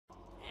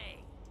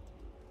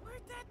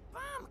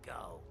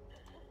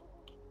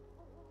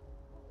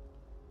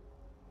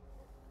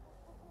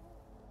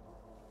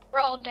We're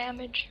all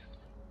damage.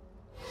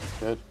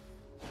 Good.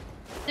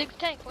 Ziggs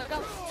tank, let's go.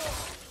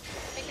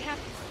 Make it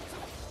happen.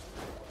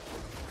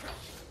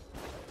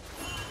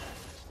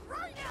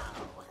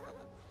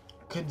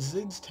 Could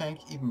Ziggs tank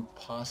even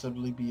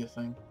possibly be a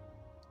thing?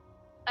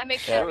 I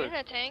make Yeah. Sharina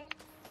a tank.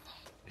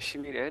 She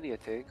made Annie a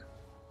tank.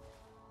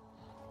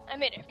 I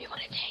made everyone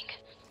a tank.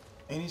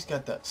 And he's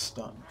got that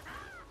stun.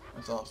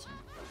 That's awesome.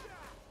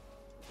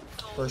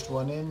 First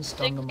one in,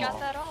 stun Ziggs them got all.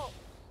 that all.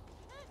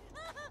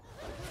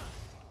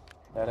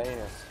 That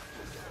ass.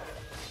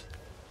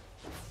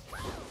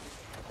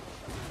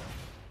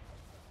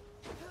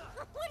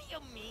 What do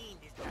you mean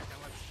this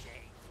doesn't look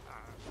safe?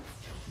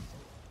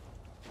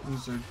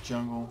 Who's their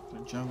jungle?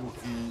 Their jungle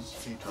is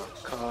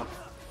Aatrox.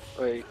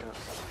 Wait, no.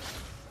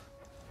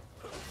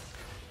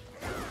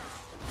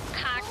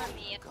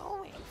 Kagami.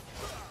 Going.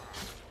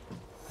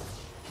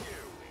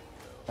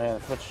 Man,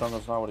 the Twitch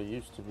jungle's not what it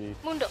used to be.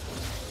 Mundo.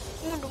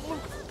 Mundo,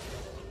 mundo.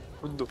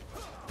 Mundo.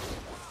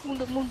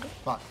 Mundo, mundo.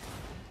 Fuck.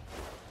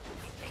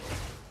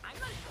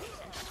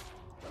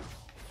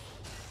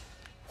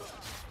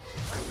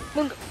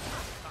 Mundo.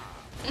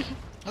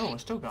 Oh, I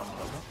still got one.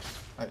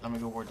 Alright, let me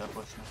go ward that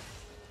bush now.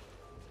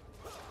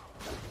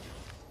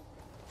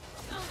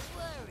 Don't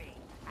worry.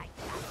 I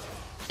got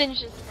it.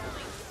 Finishes.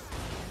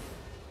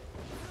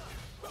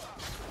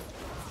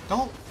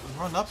 Don't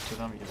run up to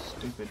them, you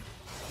stupid.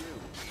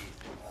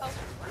 Oh.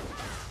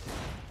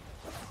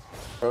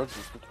 Coach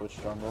is the Twitch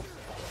jungle.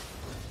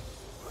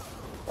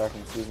 Back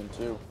in season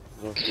 2.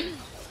 Look.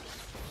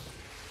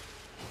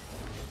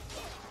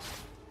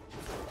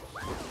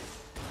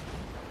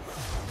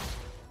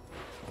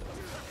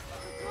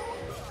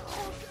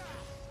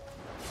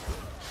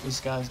 These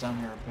guys down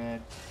here are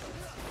bad.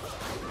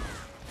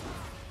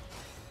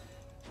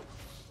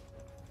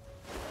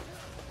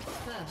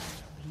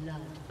 First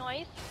blood.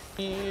 Nice.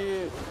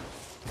 Yeah.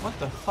 What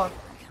the fuck?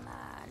 Come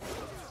on.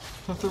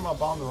 I threw my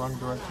bomb the wrong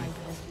direction.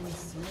 Life has been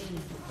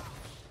slain.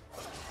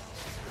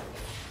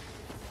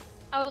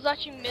 I was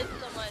watching mid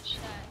so much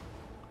that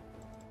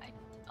I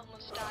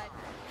almost died.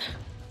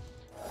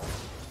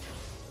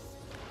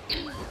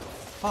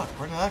 Fuck,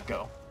 where did that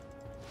go?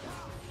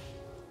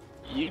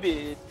 You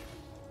did.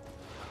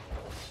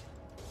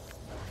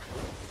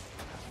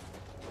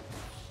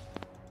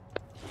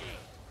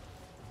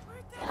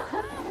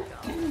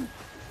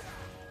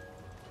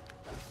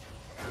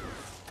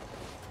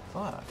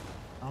 Fuck,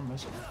 I'm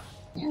missing it.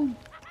 Anyone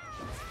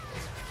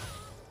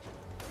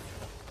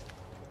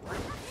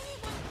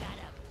got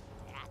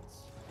a patch?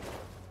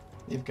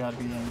 You've got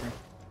to be angry.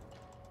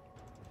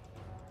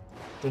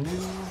 The new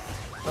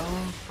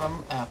phone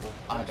from Apple,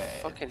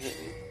 iPad. Fucking hit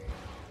me.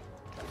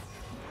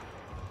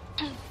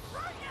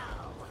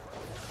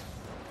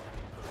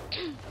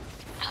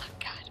 Oh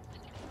god.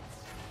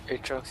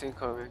 Aatrox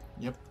incoming.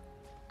 Yep,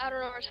 I don't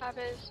know where top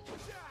is.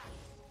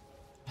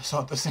 I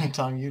saw it the same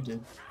time you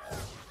did.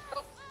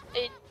 Oh,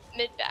 it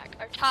mid back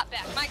or top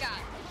back. My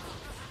god.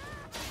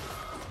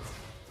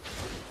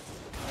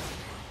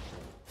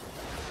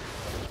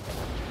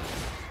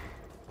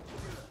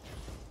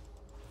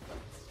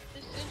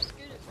 This seems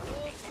good as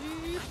well.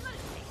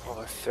 Oh,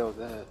 I failed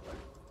that.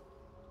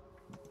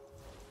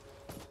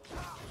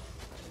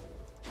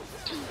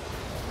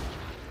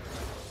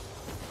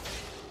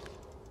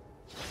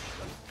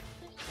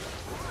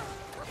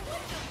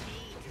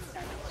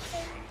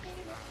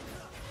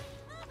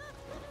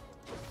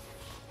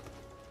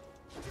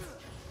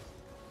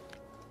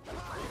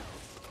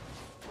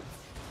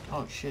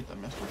 Oh shit, I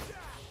missed it.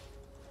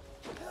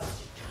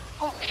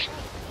 Oh.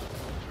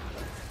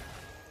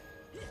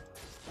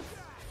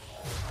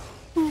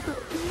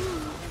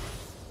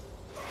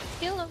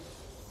 Kill him.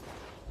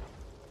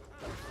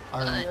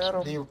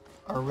 The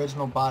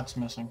original bot's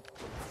missing.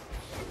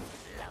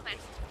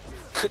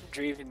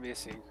 Draven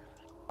missing.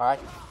 Alright.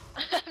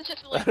 I'm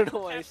just I like. don't know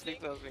why I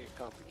think that was being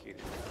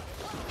complicated.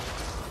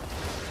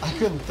 I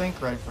couldn't think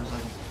right for a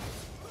second.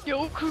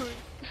 Yoku.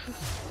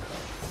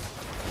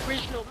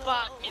 Original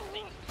bot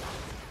missing.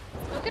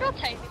 Look at how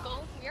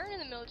technical. We aren't in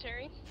the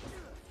military.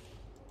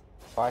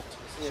 Fight.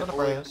 Yeah, Shut up,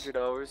 only Reyes. 100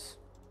 hours.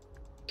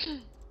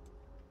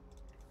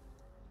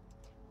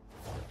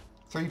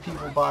 3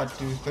 people bot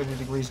do 30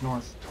 degrees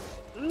north.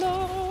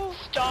 No.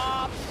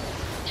 Stop.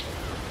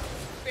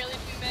 Barely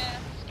do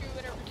math. Screw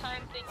whatever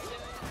time thing you're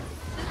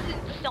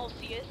doing. This is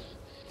Celsius.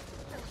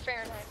 Or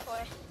Fahrenheit,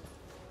 boy.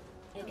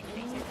 An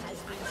enemy has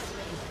been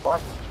slain.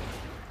 Fuck.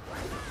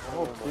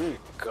 Oh Oh, my dude.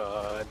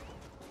 god.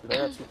 Dude, I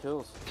got 2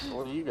 kills.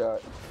 What do you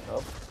got?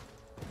 Nope.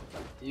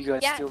 You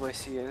guys Yeah. steal my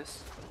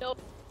CS? Nope.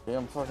 Yeah,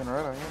 I'm fucking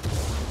right on you.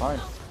 Fine.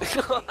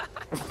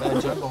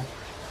 Bad jungle.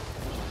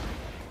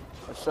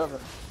 I shove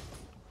it.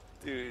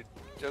 Dude,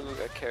 jungle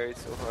got carried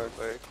so hard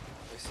by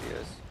my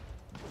CS.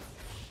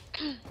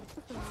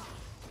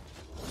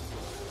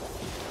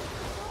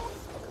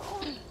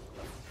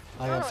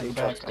 I got Oh,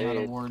 feedback, I'm out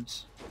dead. of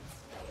words.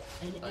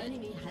 An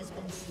enemy has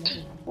been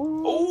slain.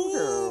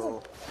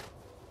 Oh!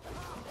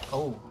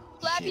 Oh,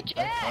 Flappy shit,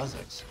 that Jack.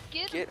 Kha'Zix.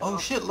 Get Oh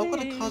off shit, look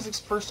what a me. Kha'Zix's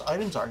first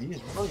items are. He is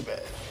really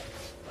bad.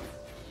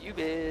 You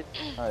bid.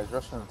 Alright, he's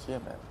rushing the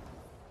Tiamat.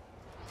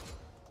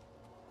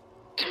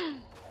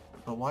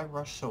 But why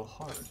rush so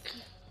hard?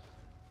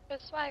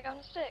 Good swag on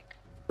a stick.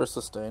 For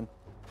sustain.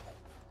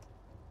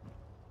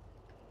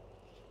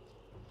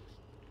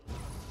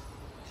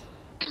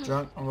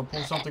 Drunk, I'm gonna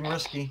pull something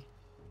risky.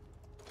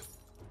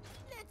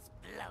 Let's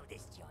blow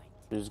this joint.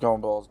 He's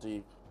going balls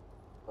deep.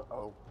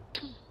 Uh-oh.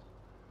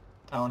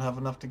 I don't have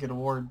enough to get a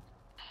ward.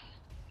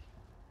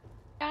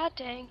 God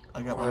dang.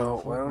 I got my Well, own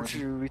why fort don't ready.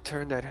 you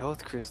return that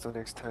health crystal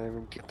next time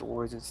and get the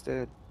wards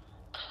instead?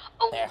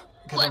 Oh, Yeah.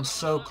 Because I'm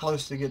so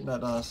close to getting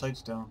that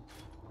sights down.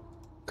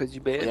 Cause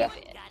you banned? Yeah. Got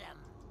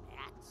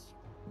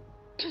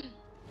a match.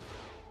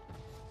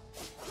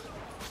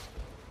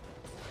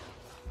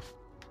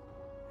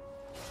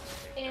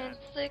 and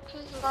Ziggs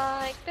was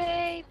like,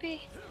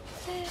 baby,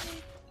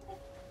 baby.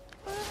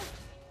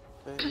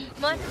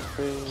 One,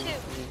 two,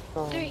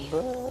 3,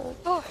 4,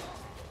 go.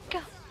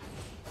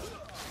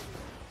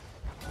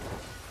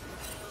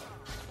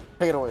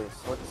 Take it away,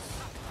 Switch.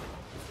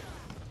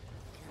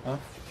 Huh?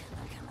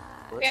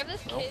 We have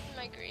this kid in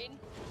my grade,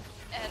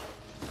 and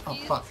Oh,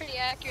 he's fuck. pretty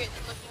accurate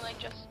at looking like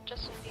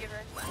Justin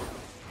Bieber.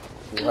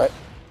 What?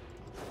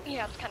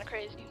 Yeah, it's kind of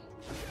crazy.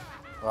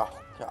 Oh,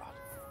 God.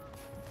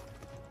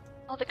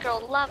 All the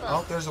girls love him.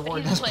 Oh, there's a but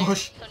ward in he's this like,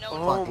 bush. So no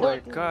Oh one's my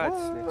god,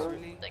 Snitch,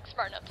 really? like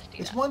smart enough to do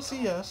It's that. 1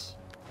 CS.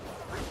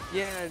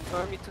 Yeah, and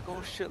Army took a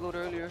whole shitload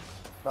earlier.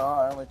 No,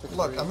 I only took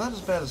Look, 3. I'm not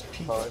as bad as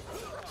Pete. 5. I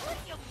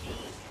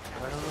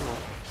don't know.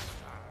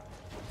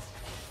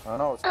 I don't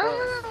know, it's close.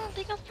 Oh,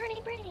 they go pretty.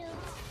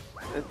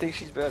 I think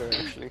she's better,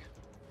 actually.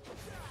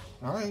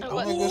 Alright, I'm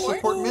What? gonna go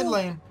support mid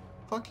lane.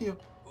 Fuck you.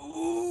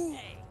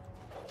 Hey,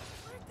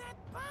 where'd that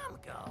bomb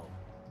go?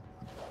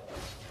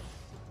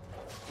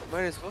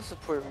 Might as well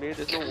support mid,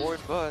 there's no ward,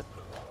 but...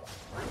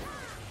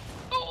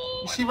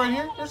 You see right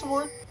here? There's a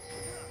ward.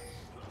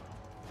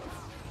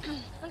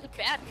 That's a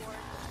bad ward.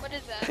 What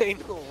is that?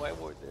 Ain't no white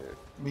ward there.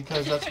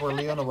 Because that's where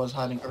Leona was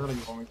hiding earlier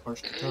when we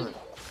pushed the turret.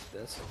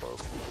 That's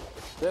horrible.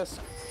 This.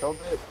 Go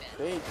big.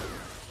 Big.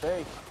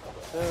 Big.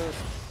 This.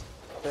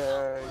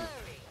 Okay.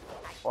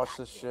 Watch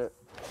this shit.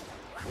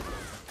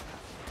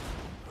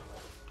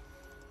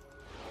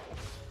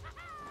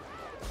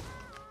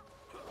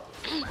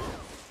 An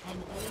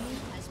enemy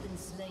has been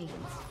slain.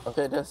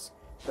 Okay, this.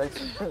 Thanks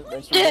for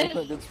being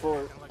a good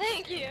sport.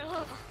 Thank you.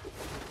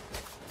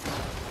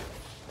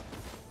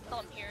 All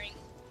I'm hearing.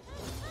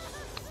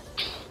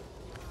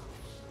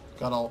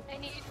 Got all. I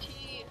need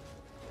tea.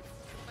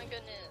 My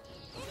goodness.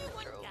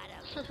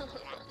 True.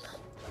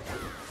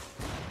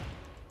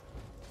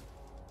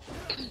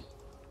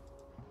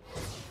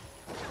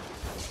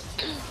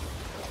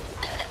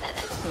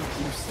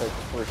 You said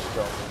first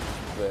jump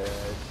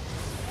bad.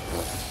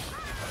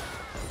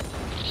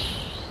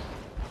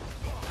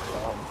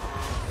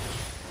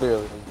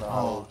 Clearly does not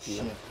Oh, OP shit.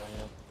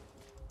 understand.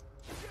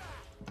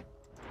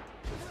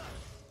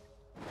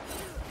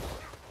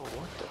 Oh,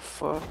 what the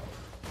fuck?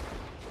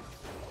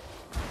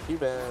 Too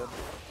bad.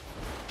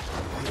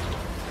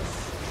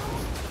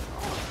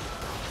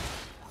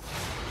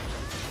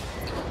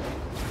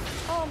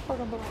 I'm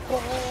talking about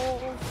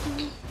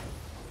balls.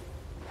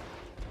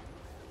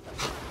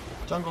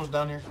 Jungle's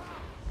down here.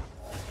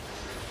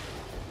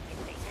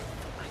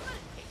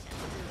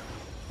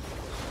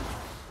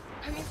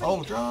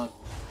 Oh, drunk.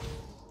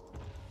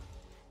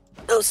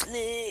 No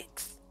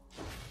snakes!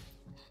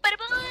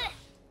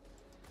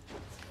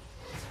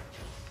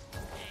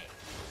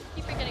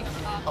 Keep forgetting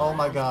I'm top. Oh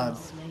my god.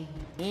 Slain.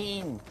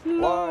 Team.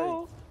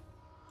 Why?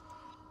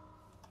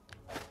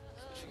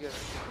 She got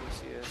a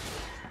CS.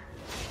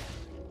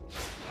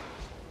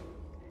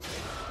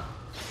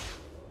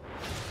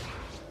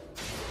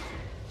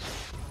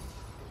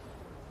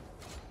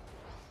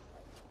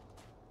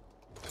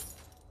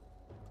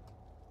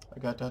 I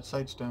got that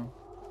sights down.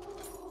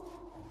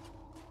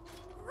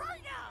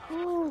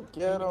 Ooh,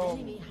 get An him.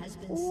 enemy has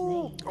been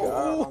slain.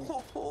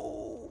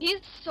 Oh! He's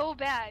so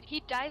bad.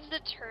 He dives the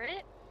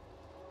turret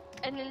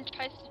and then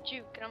tries to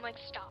juke, and I'm like,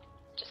 stop.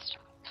 Just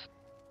stop.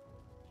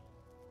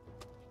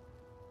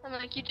 I'm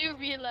like, you do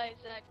realize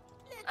that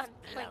I'm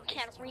playing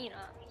Katarina.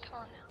 I mean, come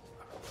on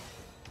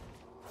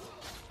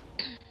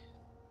now.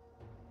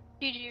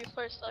 GG, your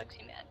first slugs,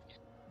 you mad.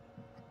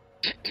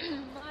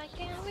 Why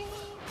can't we?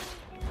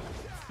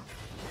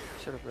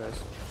 Shut up, Raz.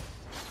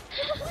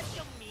 What do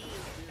you mean?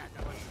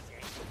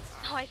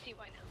 Oh, I see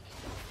why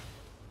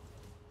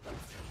now.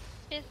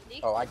 His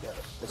sneak? Oh, I get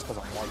it. It's because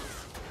I'm white.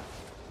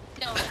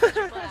 No, it's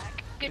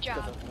black. Good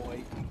job. I'm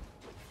white.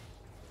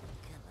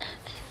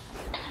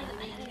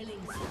 Enemy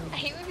killing I spree.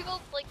 hate when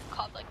people like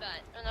cough like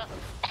that. And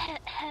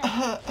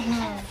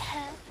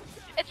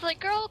it's like,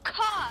 girl,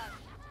 cough.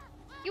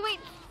 You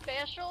ain't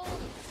special.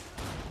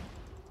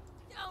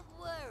 Don't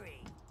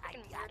worry, I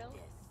Fucking got weirdo.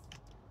 this.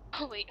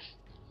 Oh wait,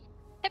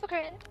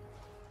 hypocrite.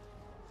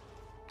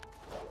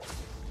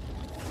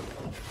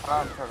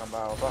 I'm talking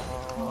about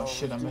balls. Oh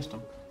shit, I missed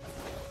him.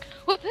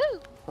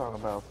 Woohoo! Talking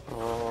about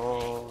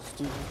balls.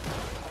 Dude.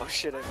 Oh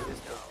shit, I made this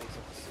dumb face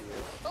on the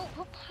CS. Oh,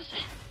 what was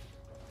that?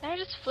 Did I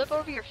just flip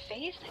over your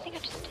face? I think I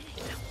just did.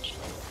 Ouch.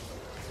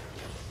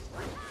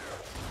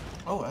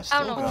 Oh, that's I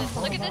still don't know what got this.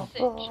 Look at this him. itch.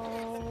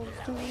 Balls,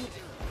 dude.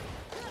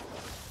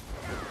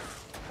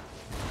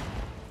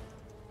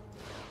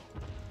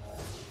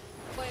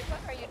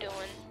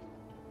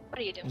 What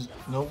are you doing? There's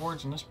no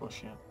words in this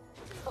bush yet.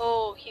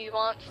 Oh, he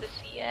wants the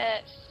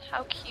CS.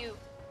 How cute.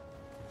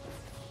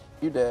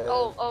 You dead.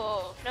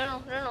 Oh,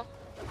 no.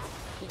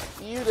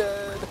 You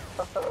dead.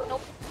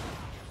 Nope.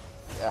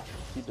 Yeah,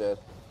 you dead.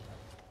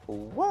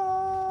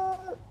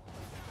 What?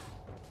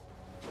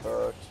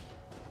 Fuck.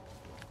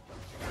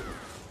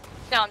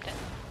 Now I'm dead.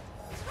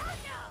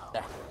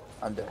 Yeah,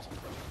 I'm dead.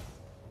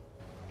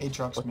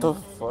 Aatrox What mid. the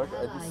fuck?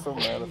 I'd be so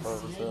mad if I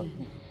was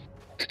him.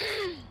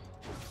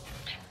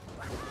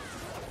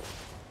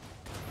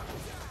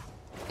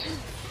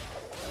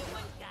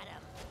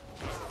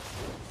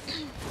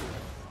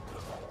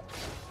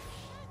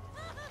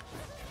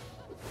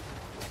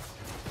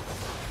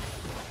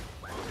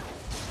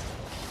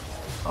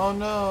 Oh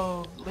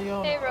no,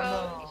 Leon. Hey, Oh,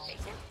 Rose.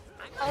 no.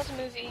 How's the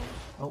movie?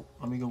 Oh,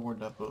 let me go ward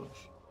that bush.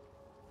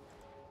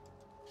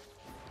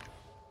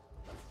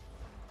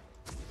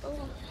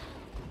 Oh.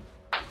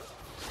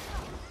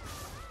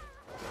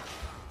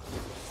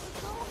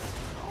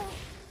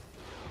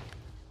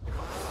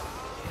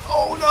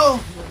 Oh no!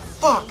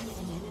 Fuck!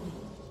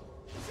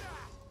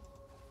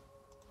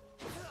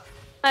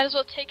 Might as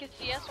well take a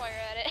CS while you're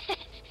at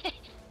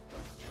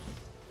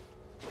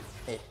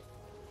it.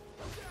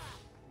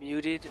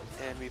 Muted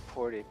and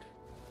reported.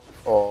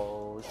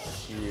 Oh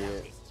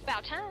shit. It's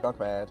about time. Drunk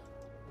mad.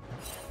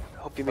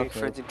 Hope you make Okay.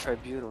 friends in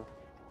Tribunal.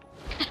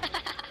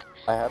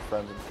 I have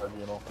friends in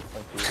Tribunal.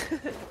 Thank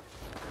you.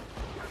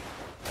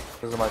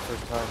 This is my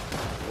first time.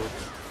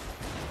 Bitch.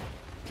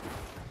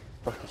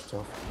 Fuck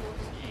yourself.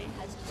 Your team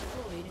has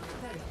destroyed a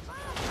turret.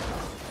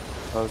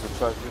 I was in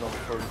Tribunal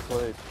before we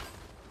played.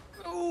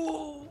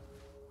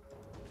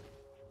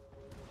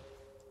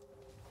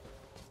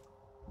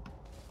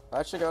 I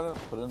actually got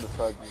put into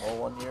Tribunal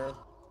one year.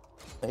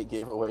 They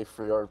gave away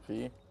free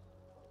RP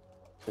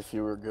if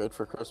you were good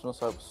for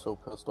Christmas. I was so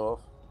pissed off.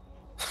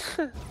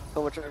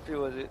 How much RP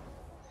was it?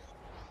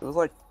 It was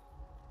like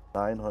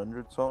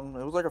 900 something.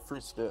 It was like a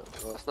free skip.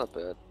 Oh, that's not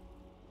bad.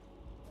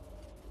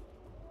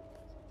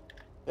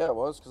 Yeah, it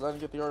was because I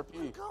didn't get the RP.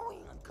 I'm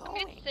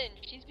going. It's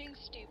Singed. He's being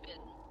stupid.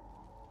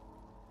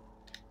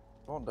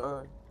 Don't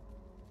die.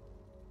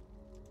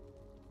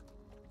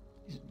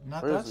 He's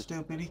not Where that is he?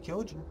 stupid, he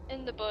killed you.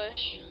 In the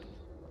bush.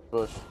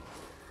 Bush.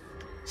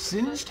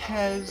 Singed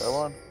has... That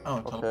one?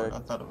 Oh, teleport. Okay. I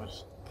thought it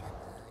was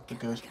the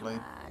Ghost Blade.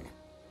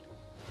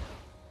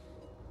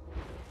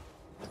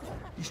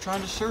 He's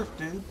trying to surf,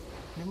 dude. Leave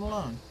him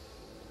alone.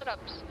 Shut up,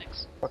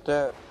 Ziggs. Fuck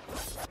that.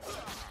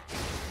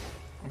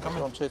 I'm coming.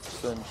 Don't chase the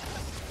Singe.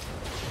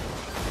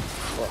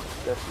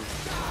 Fuck, that's you.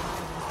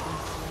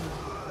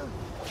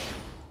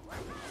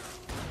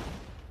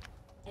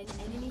 An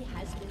enemy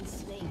has been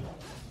slain.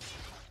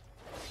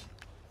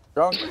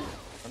 Drunk.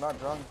 I'm not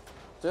drunk.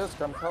 Disc,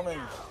 I'm coming.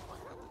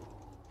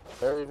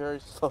 Very, very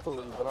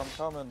slowly, but I'm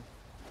coming.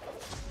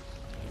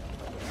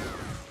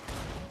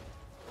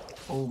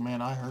 Oh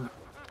man, I hurt.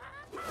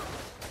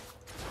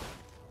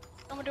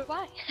 I wonder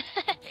why.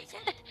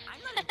 Impatient?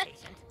 I'm not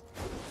impatient.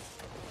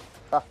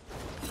 Ah.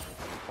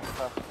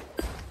 Ah.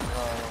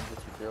 No, I don't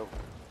get your joke.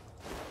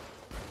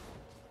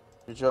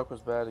 Your joke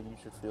was bad and you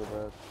should feel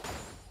bad.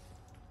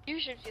 You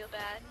should feel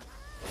bad.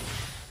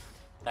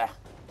 Ah.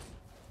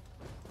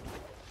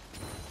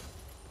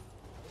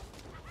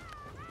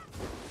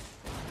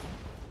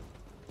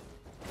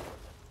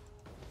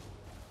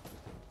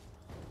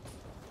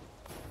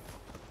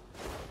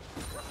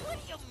 What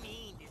do you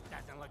mean this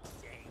doesn't look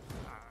safe?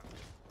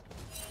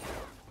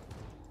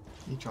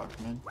 Aatrox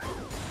mid.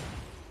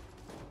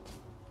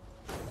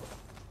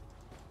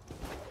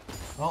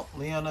 Well,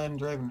 Leona and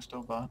Draven are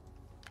still bot.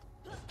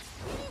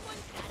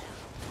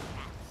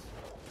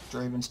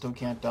 Draven still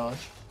can't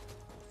dodge.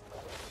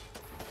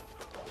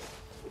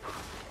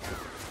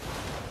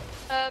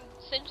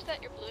 Singe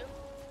that you're blue.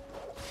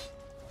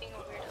 Being a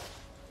weirdo.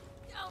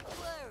 Don't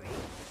worry.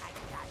 I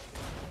got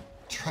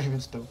you.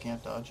 Draven still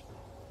can't dodge.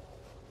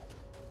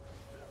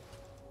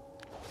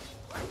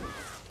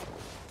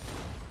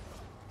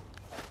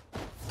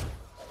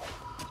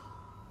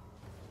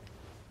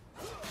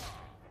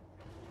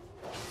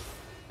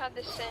 Had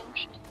this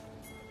singed.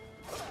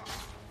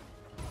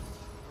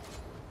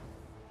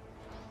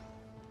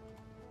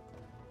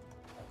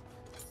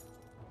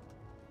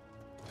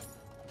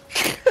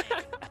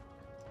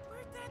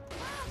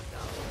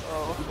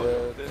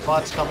 Oh, Dead.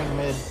 Bot's coming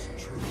mid.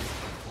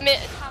 Mid,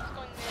 top's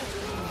going mid.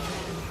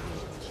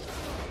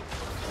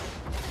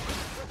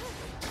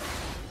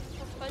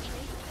 Don't fudge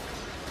me.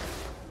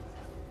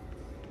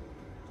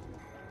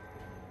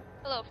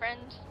 Hello,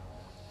 friend.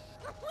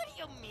 What do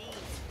you mean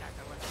this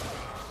doesn't look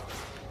safe?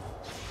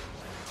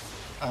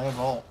 I have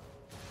ult.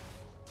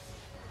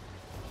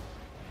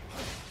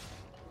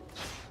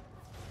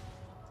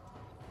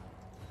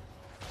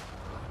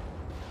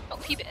 Oh,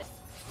 he bit.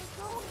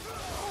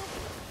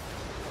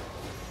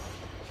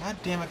 God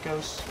damn it,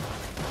 Ghost.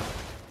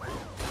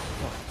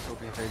 so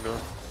behind now.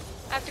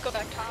 I have to go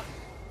back top.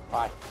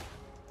 Bye.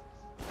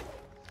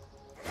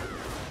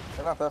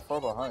 They're not that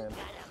far behind.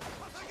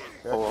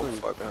 They're Oh, I'm actually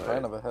far behind.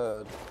 kind of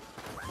ahead.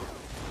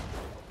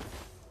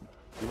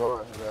 You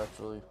are ahead,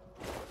 actually.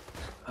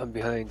 I'm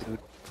behind, dude.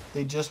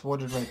 They just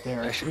warded right I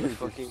there. should be Dude,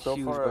 you're fucking so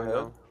huge far by ahead.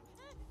 now.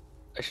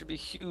 I should be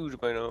huge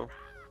by now.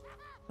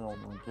 Oh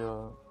my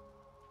god.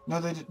 No,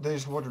 they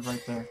just warded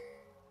right there.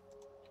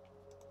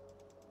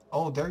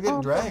 Oh, they're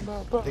getting dragged.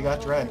 They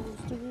got dragged.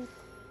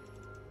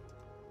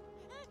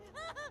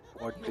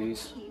 What, Your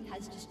please? team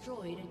has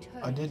destroyed a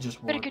turret. I did just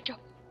Pretty ward. good job.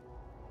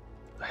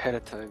 Ahead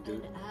of time,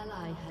 dude. An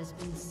ally has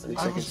been At slain.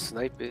 least I I can was-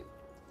 snipe it.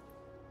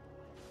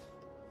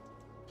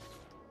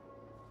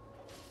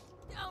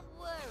 Don't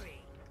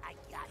worry, I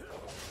got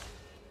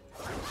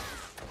this.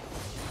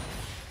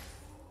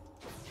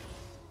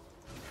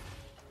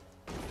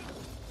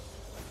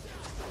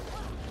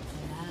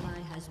 An ally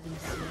has been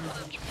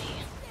slain.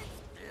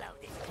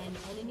 Loaded. An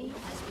enemy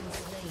has been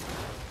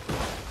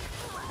slain.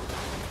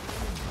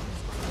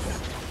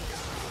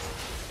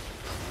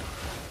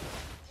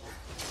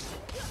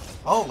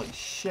 Holy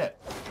shit.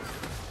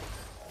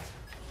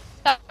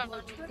 Your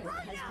turret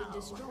has been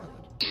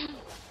destroyed.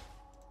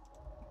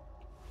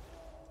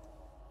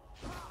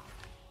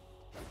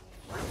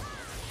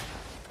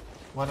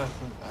 Why'd I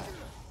think that?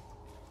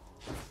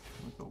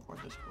 Let me go for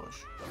this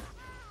bush.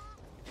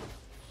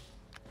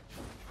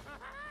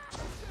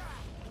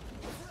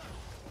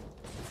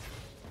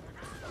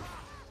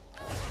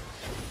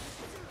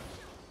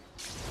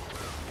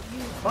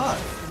 Fuck!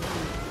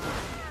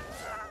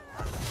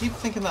 I keep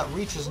thinking that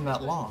reach isn't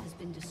that long. Has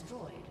been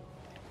destroyed.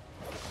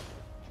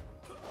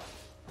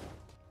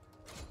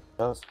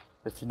 Yes,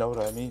 if you know what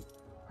I mean.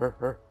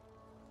 Her.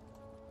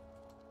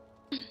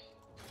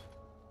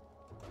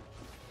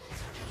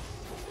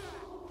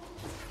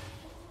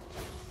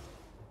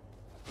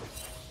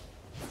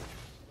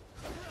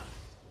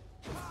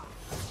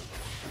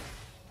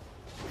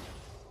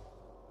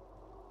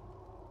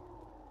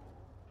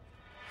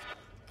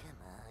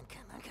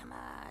 Come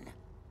on.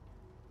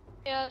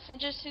 Yeah, it's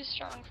just too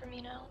strong for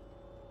me now.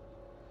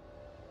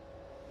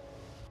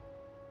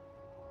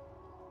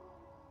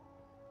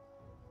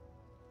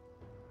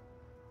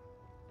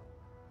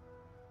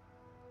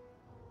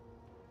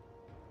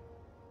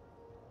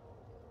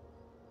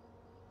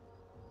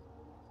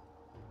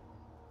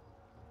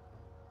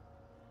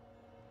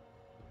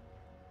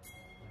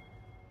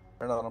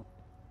 Turn on him.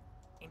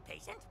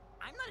 Impatient?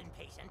 I'm not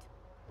impatient.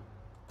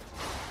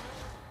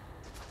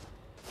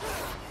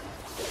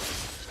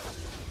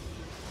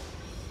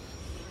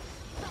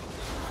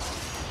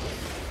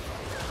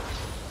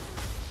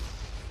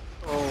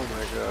 Oh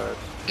my god.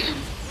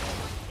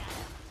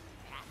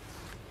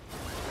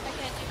 I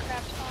can't do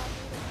crap to all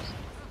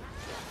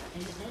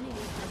An enemy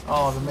has been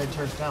Oh, the mid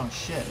turret's down.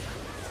 Shit.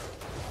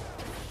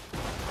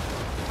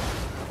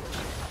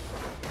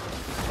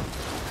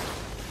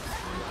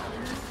 An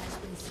enemy has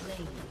been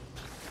slain.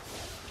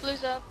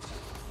 Blue's up.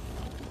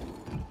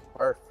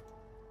 Earth.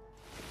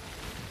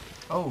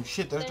 Oh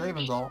shit, there's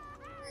Draven's ult.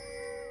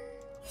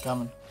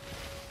 Coming.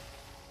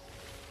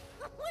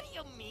 What do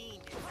you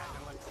mean? It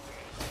doesn't look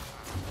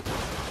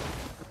safe?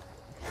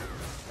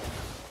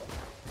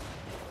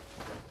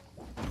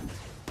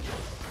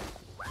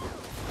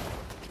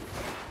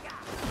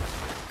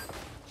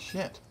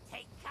 Shit.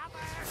 Take cover.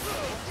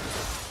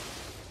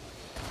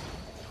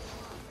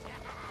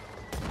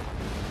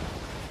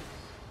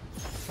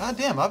 God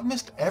damn, I've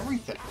missed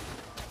everything.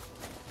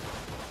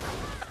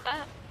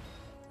 That.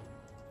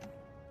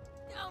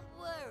 Don't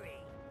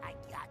worry, I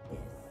got this.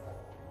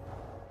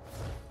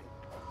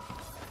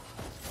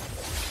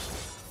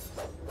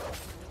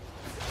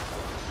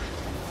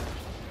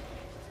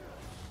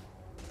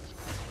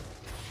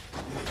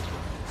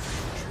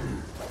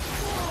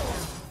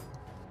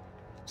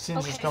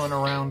 Sin's just Okay. coming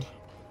around.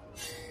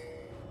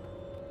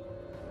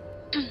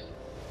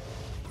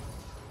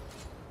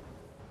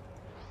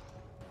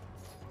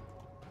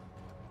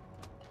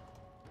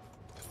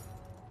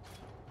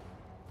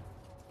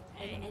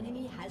 An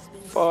enemy has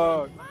been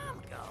Fuck. slain.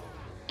 Mom, go.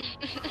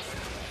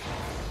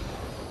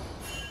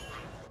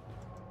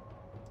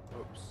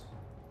 Oops.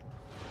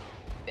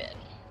 Good.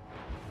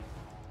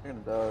 You're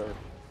gonna die.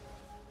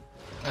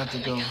 I have to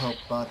go help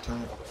bot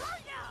turret.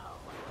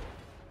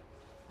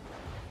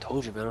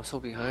 Told you, man, I'm so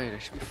behind. I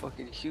should be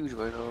fucking huge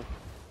by now.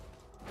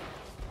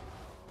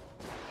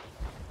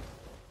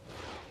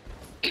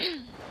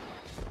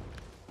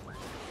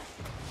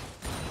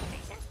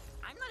 Impatient?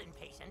 I'm not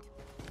impatient.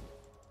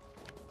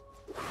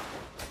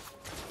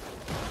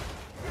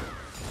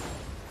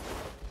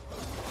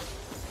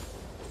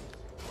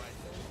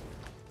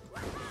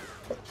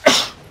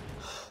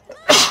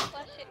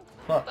 Bless you.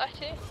 Fuck.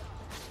 Bless you.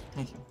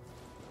 Thank you.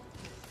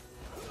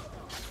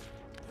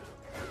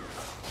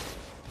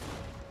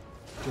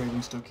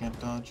 Draven still can't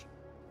dodge.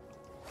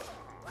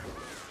 I'm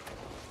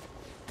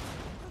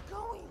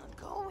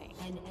going.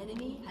 An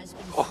enemy has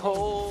been slain.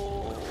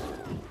 Oh.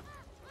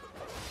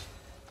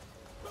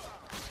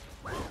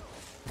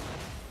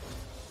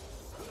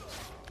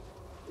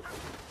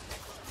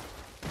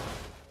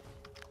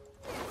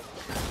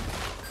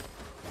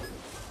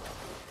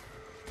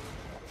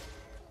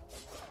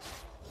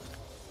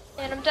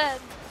 And I'm dead.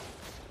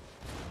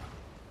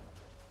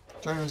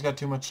 Draven's got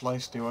too much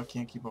life steal, I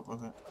can't keep up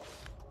with it.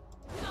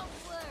 Don't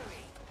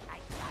worry, I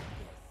got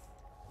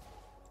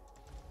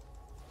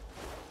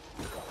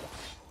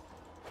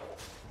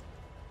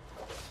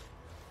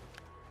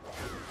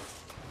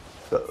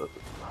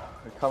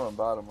coming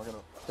bottom. We're gonna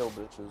kill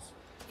bitches.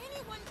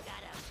 Anyone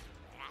got a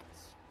match?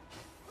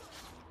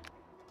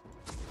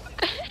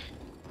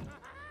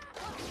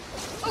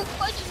 Oh,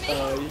 fudge me!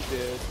 Oh, you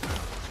did.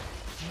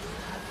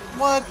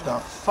 What the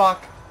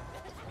fuck?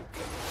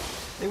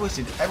 They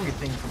wasted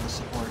everything for the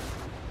support.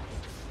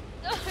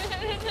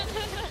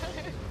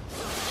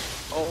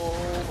 Oh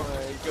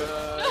my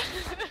god.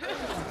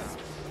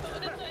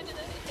 What did I do?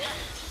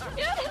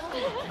 Yes!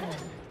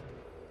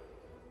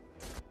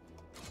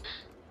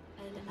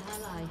 An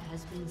ally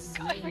has been God,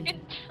 slain. freaking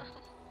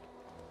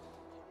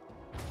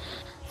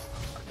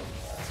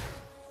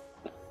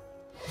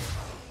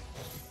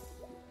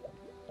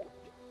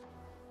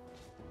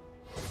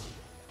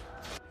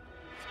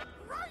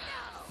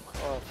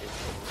Oh, okay.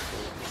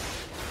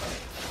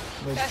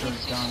 Mid Yeah,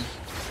 turret's he's down.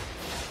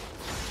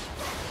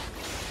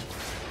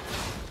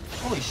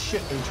 Holy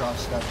shit,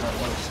 Aatrox got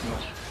that low skill.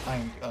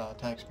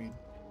 Attack speed.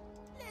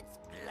 Let's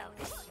blow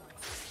this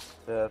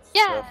joint. That's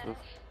Yeah. passive.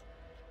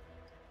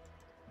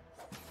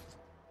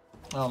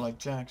 Oh, like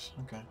Jax.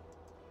 Okay.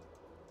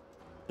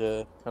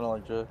 Yeah, kind of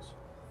like Jax.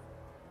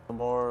 The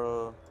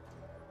more,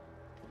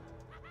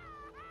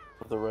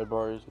 with the red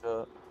bar he's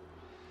got,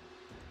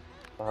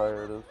 the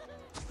higher it is.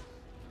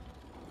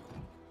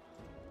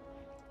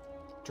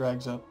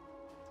 Drags up.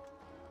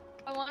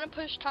 I want to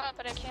push top,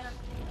 but I can't.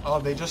 Oh,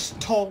 they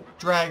just stole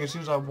drag as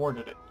soon as I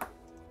warded it.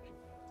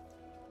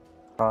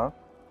 Huh?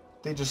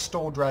 They just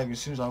stole drag as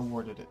soon as I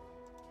warded it.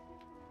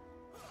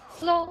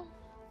 Lol.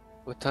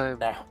 What time?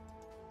 Nah.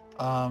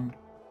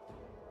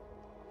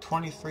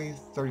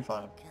 23:35. Come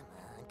on,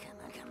 come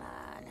on, come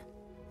on.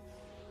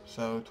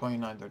 So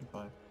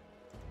 29:35.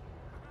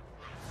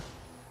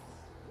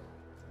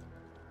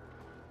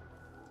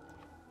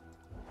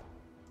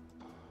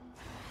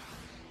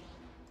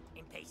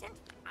 Impatient?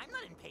 I'm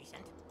not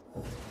impatient.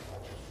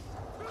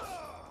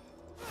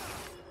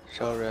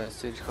 Shower rat,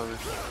 stage coming.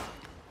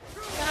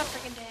 God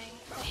freaking dang.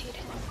 I hate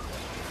him.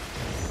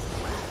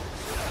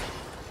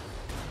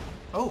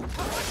 Oh,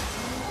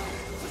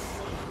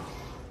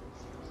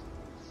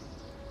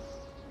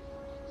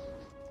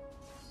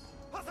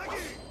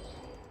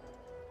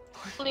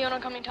 Leona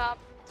coming top.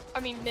 I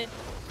mean mid.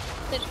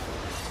 Mid.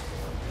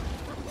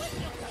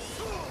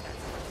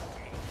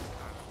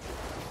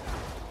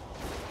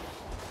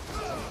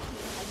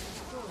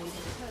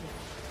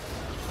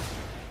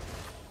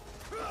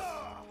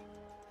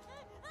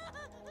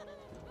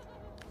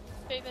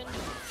 Raven,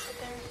 right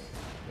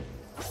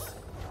there.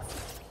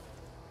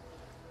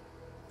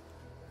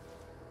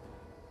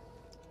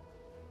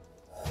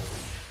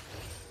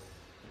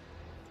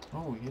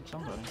 oh, we hit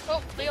somebody.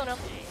 Oh, Leona.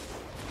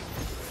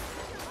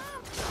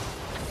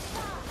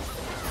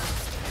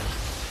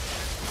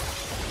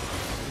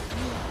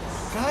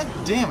 God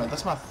damn it,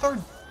 that's my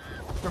third.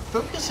 They're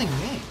focusing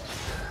me.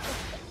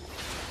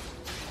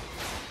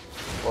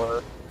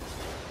 What?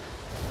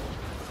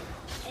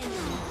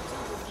 Enemy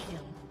double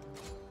kill.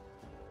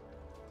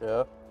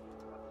 Yeah.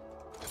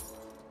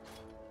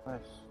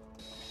 Nice.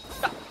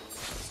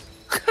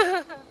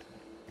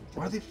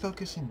 Why are they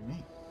focusing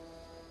me?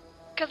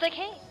 Cause I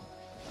can't.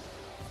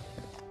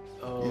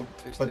 Oh, Yeah,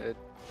 fish but- dead.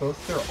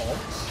 Both their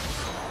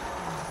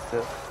ults?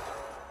 Yeah.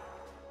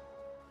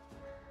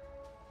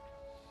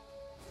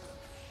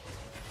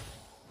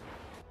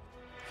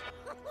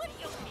 What do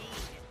you mean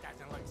it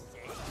doesn't look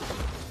safe?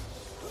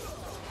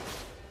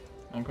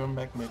 I'm going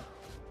back mid.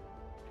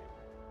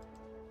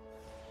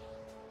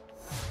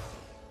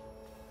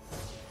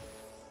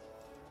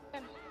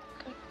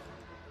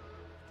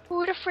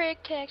 Who the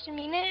frick texted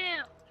me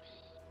now?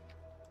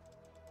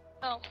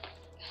 Oh.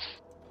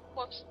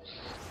 Whoops.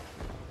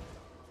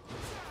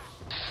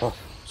 Oh,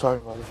 sorry,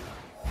 buddy.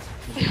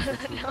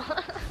 No.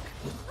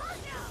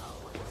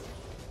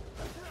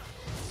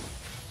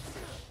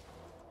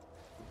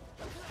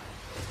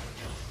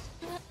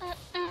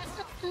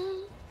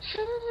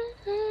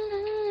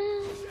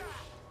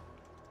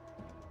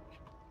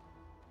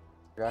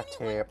 Got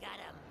tapped. Got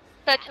him.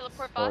 That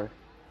teleport bot. Sorry.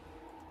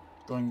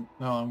 Going.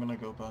 No, I'm gonna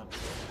go bot.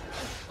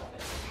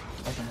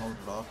 I can hold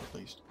it off at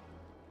least.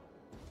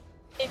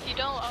 If you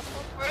don't, I'll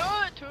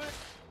teleport to it.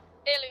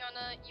 Hey,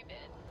 Leona, you bid.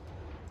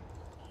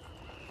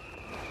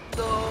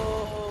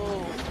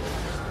 No!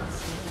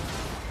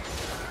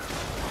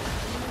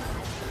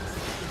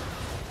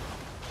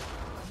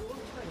 Your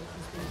turret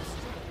has been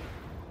destroyed.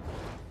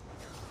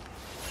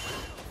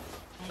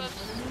 An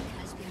Oops. enemy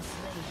has been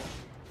slain.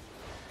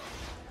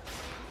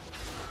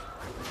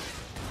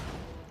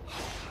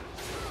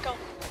 Go.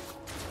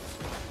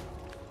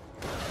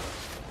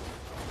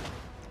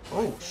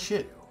 Oh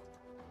shit.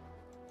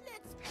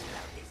 Let's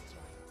blow this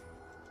joint.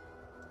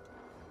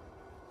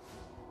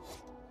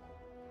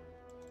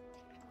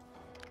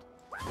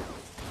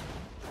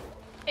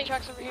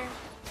 Aatrox over here.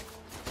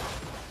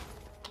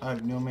 I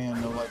have no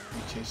man, no life to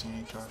be chasing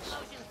Aatrox.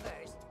 Explosion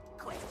first.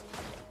 Quick.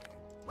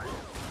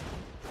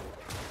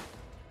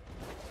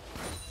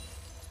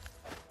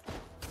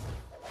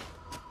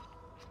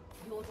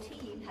 Your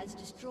team has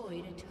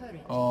destroyed a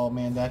turret. Oh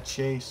man, that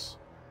chase.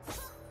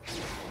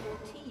 Your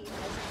team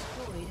has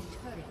destroyed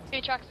a turret.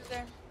 Aatrox is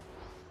there.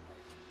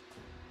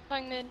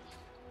 Going mid.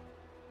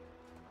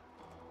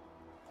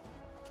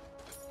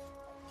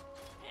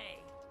 Hey,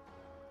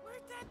 where'd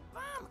that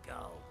bomb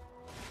go?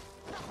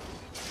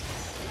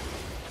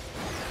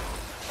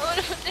 Oh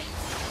no!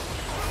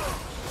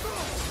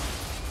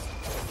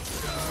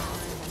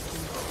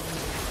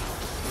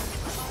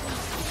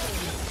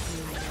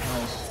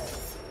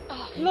 Nice.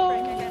 Oh, frick, I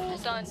got Has been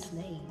stunned.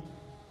 slain.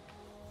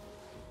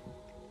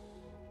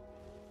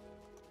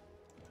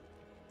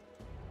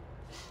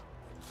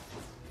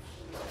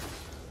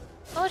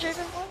 Oh,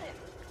 Draven want it.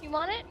 You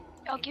want it?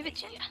 I'll give it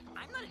to you.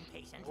 I'm not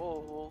impatient.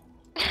 Whoa.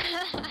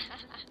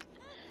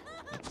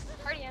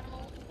 Party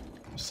animal.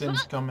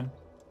 Sin's coming.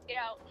 Get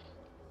out.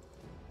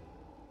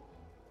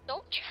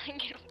 Don't try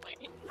and get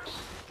away.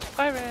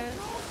 Bye, man.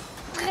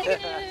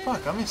 Negative.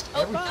 Fuck, I missed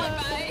Oh, everything.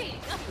 bye.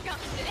 Oh, God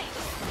dang.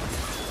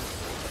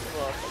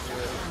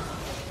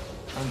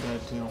 I'm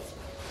dead too.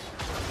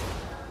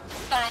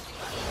 Bye.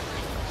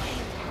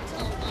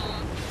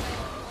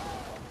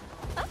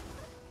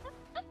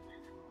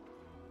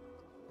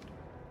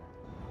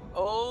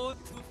 Oh,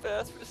 too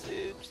fast for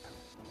Siege.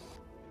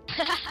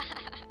 I'm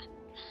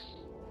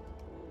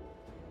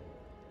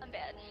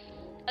bad.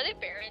 Are they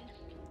Baron?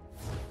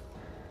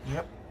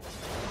 Yep.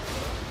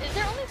 Is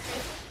there only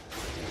 3?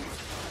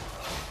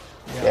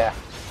 Yeah.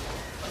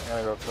 I'm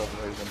gonna go kill the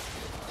Raven.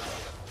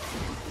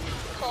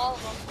 So all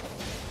of them.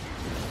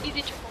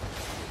 Easy triple.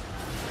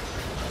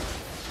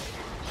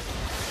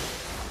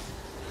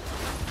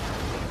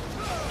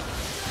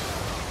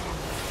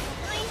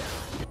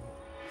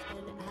 An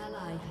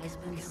ally has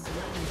been slain.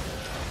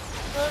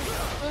 I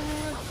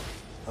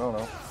don't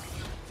know.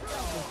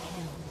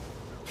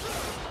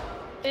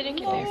 They didn't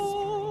get there.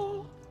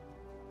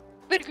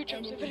 Very good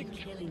job, very Enemy good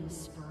job. killing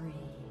spree.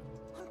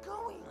 I'm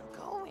going.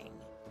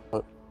 I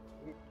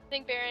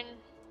think Baron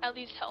at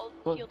least healed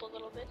a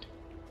little bit.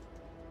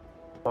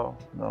 Oh,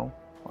 no.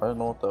 I didn't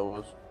know what that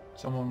was.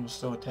 Someone was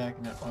still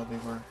attacking it while they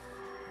were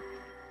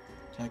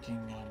attacking,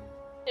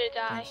 Did it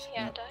die? Thanks,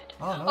 Yeah, yeah. it died.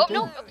 Oh, no, Oh it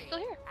no, didn't. it's still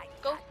here.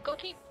 Go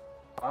team.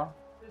 Huh?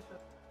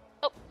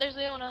 Oh, there's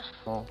Leona.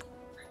 Oh.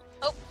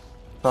 Oh.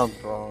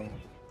 Sounds wrong.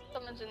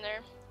 Someone's in there.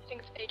 I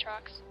think it's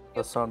Aatrox.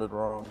 That sounded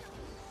wrong.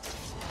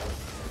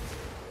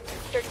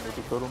 Dirty Did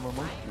you man. go to my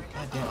monkey?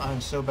 God damn,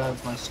 I'm so bad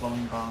with my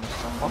slowing bombs.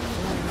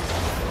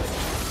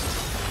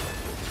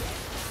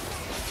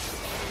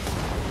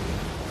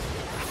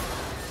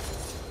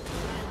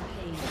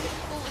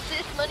 Ooh,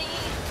 sis money.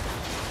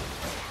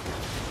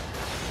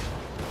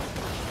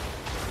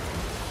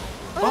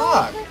 Fuck!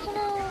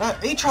 Oh,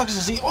 That Aatrox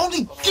is the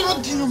only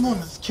goddamn one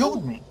that's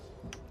killed me.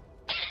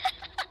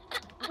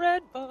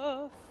 Red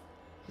buff.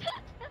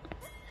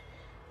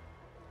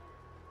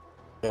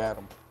 Got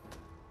him.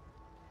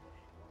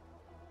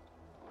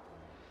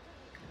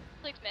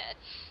 Looks mad.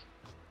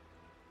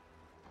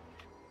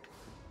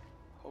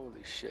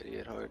 Holy shit, he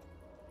hit hard.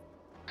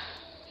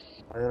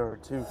 I hit her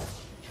too.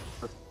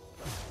 Let's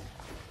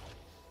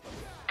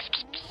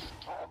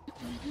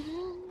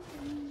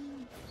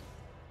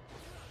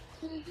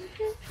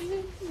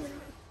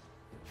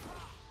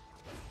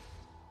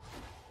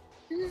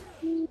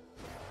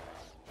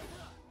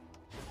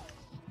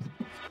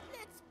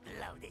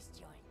blow this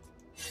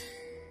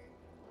joint.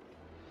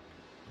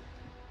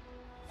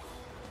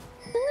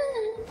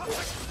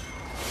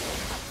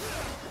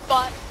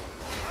 But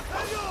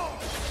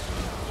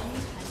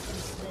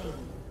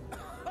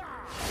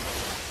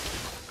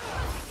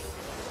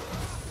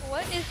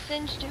what is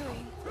Singe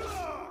doing?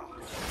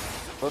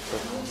 What the?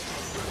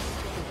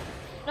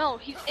 No,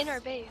 he's in our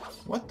base.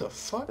 What the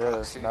fuck?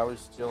 Yeah, now he's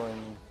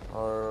stealing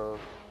our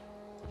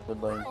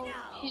mid lane. Oh,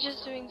 he's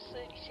just doing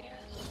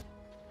CS.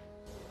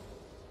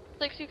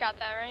 Six, you got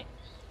that, right?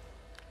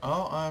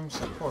 Oh, I'm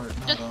support,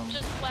 not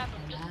Just slap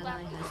him, just slap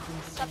Ally him. has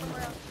been Slap him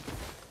slain. around.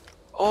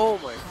 Oh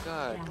my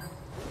god. Down.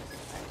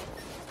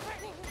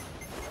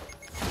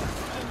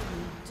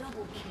 Enemy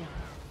double kill.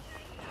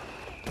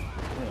 An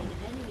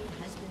enemy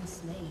has been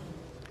slain.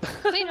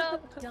 Clean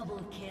up.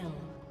 Double kill.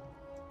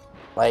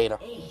 Later.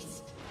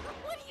 Ace.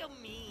 What do you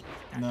mean?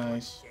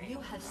 nice. You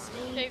have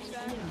slain Thanks, an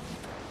guys. enemy.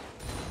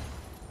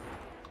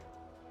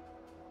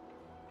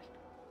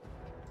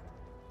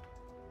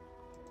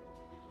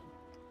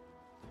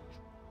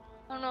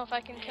 I don't know if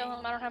I can kill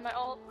him. I don't have my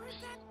ult. Where'd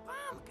that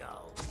bomb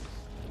go?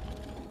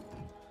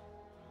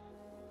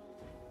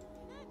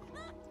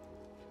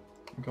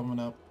 I'm coming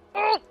up.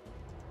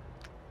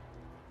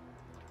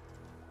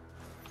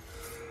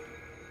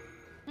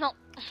 No.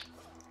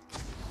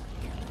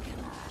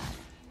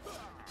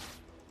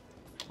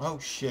 Oh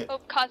shit. Oh,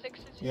 Kha'Zix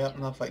is here. Yep,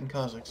 I'm not fighting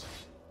Kazakhs.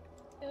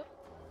 Yep.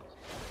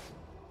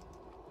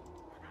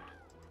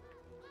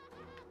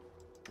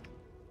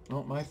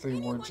 Oh, my 3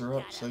 wards are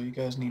up, so you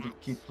guys need to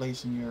keep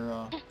placing your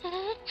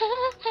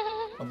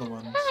other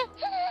ones.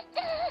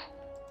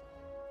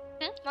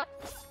 Not.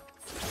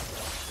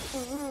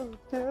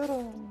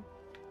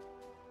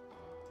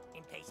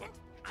 Impatient?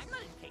 I'm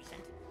not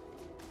impatient.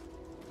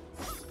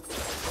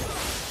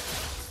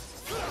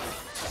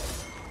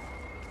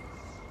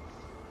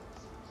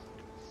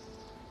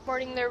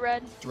 Boarding their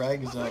red.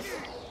 Drag is up.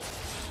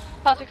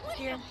 Kha'Zix is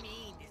here. What do you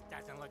mean this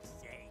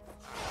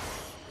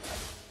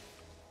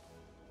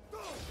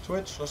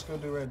switch. Let's go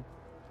do red.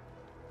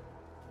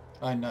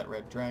 Not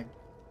red. Drag.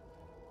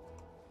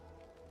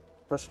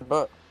 Push your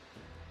butt.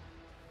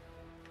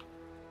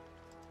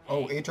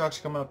 Oh,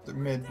 Aatrox coming up the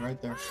mid right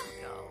there.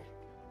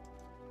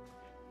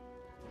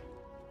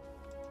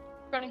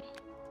 Running.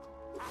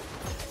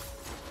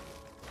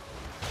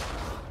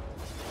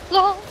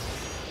 LOL!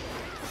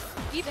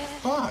 Be bad.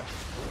 Fuck!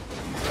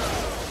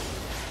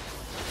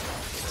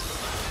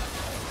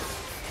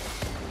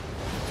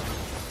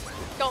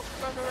 Go,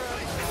 run, run,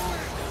 run.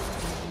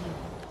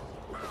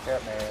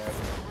 Catman.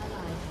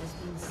 Ally has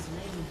been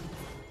slain.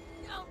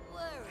 Don't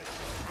worry.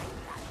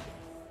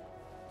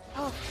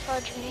 Oh,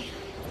 fudge me.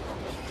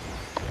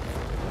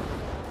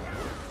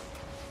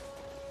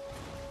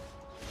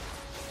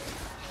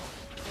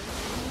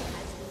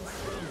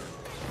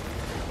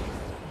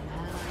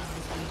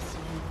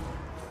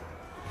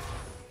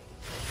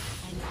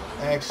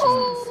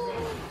 Excellent.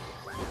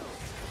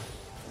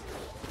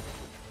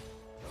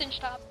 Cinch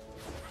top.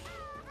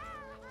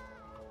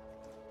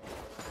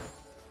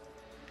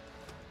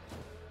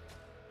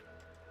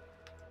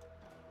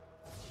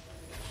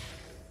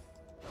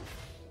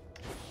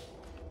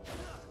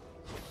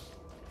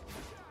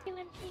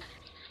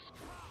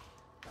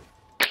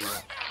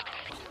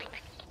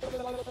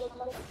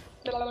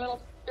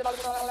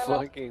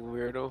 Fucking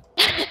weirdo.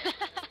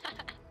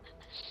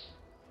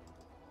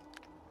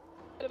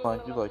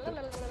 Fine, you like it.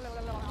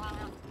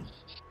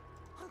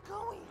 I'm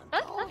going.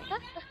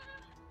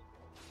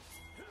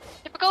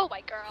 Typical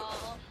white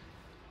girl.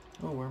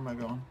 Oh, where am I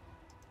going?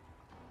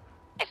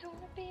 I wanna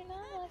be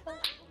like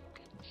a-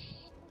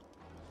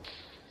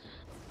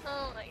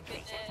 Oh my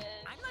goodness.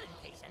 I'm not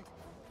impatient.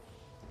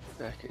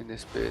 Back in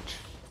this bitch.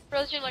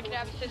 Rose, you're lucky to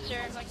have a sister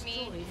like me.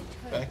 Destroyed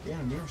a turret. Back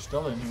in. You're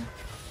still in here.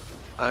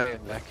 I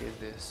am back in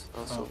this.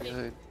 I'm so Oh.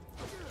 behind.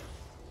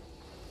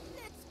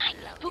 I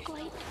love book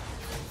light.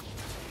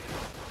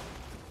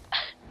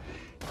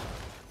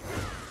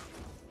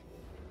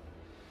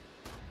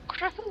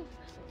 Crapoo.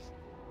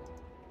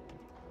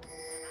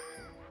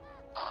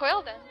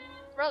 Well then.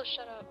 Rose,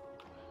 shut up.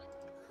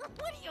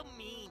 What do you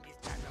mean this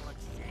doesn't look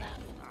safe?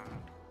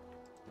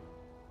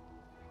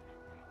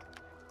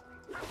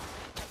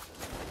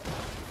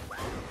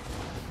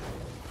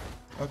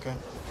 Okay.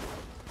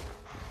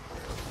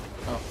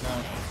 Oh,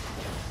 no.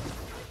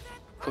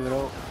 Pull it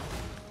out.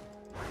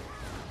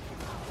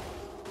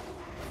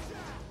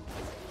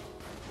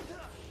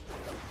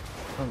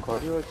 Why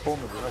do you like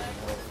pulling the dragon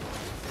out?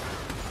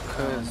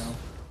 Cause no.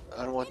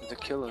 I don't want them to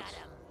kill us.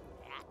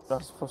 You're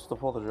not supposed to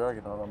pull the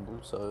dragon out on blue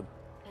side.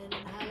 An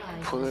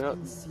ally Pull has it out.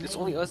 been It's slain.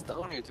 only us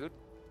down here, dude.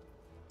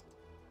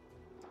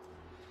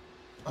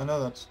 I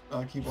know that's.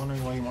 I keep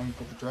wondering why you want me to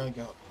put the drag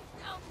out.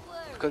 Don't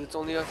worry. Because it's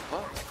only us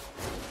but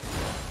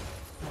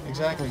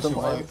Exactly. So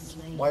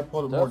why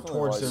put it more Definitely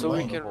towards why their you so we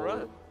lane? can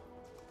run.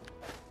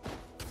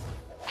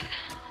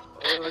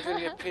 Otherwise we're gonna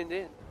get pinned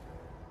in.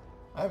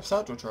 I have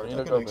Satchel charge. You I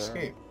need can to go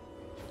escape.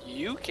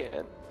 You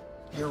can.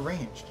 You're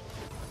ranged.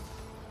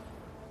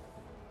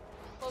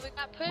 Well, we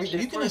got pushed. Wait, you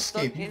If can we're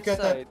escape. stuck You've got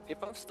that. inside, if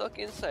I'm stuck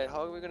inside,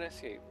 how are we gonna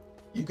escape?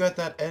 You got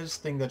that Ez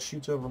thing that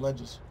shoots over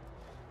ledges.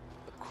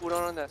 The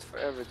cooldown on that's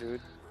forever,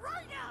 dude.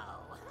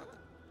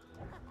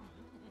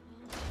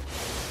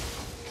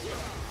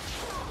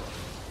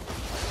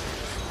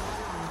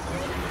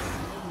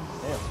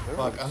 Damn,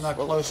 Fuck, I'm not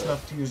close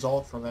enough to use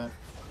ult for that.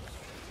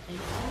 An enemy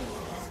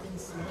has been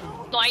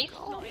slain. Nice,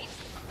 nice.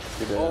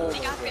 You You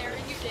did. got there,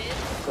 you did.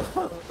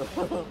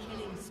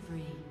 Killing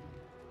spree.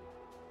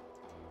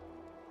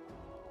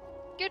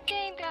 Good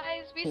game,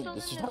 guys. We still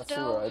Did you in not this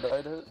see where I dough.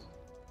 died it?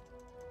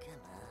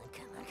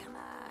 Come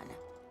on.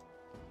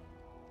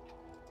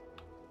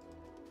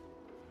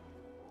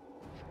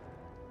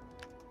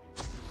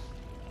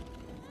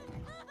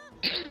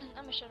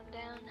 I'm gonna shut him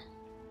down.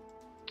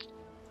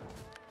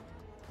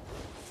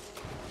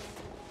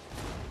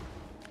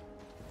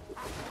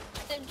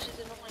 Singe is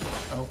annoying.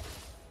 Oh,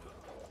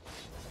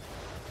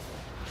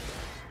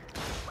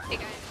 Hey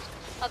guys,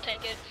 I'll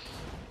take it.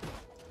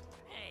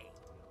 Hey,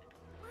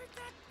 where'd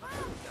that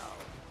bomb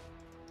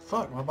go?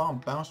 fuck! My bomb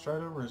bounced right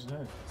over his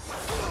head.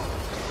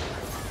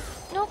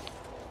 Nope.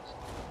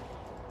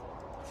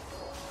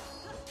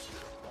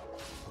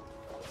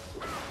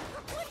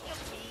 What do you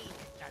mean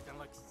this doesn't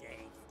look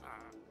safe?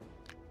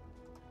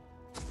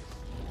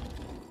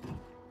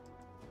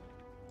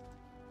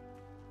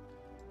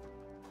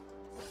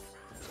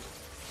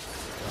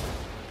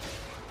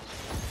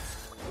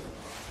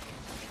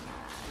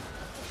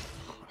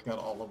 I got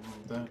all of them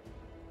with that.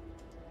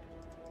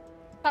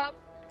 Pop.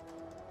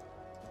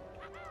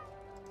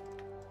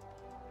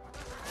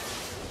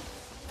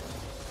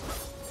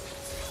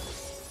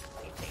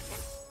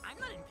 I'm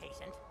not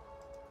impatient.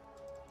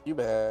 You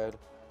bad.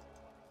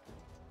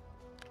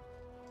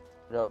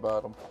 Got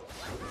bottom.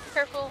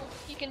 Careful,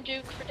 you can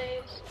juke for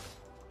days.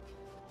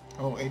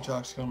 Oh,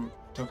 Aatrox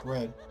took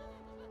red.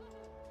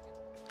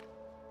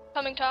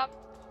 Coming top.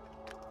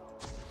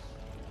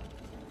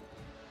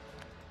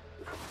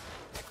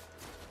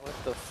 What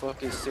the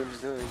fuck is Sims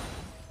doing?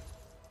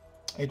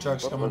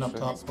 Aatrox What coming was up it?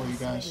 top for you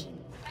guys.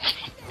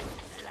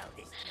 Hello,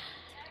 this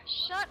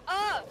Shut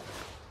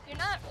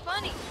not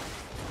funny.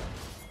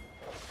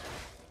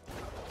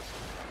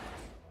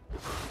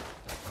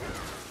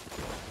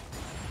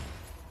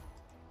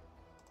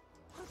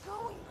 I'm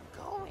going.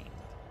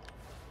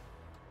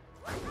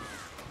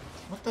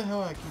 What the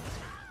hell? I keep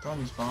throwing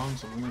these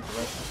bombs in weird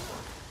directions for.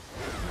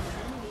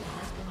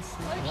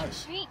 Fudge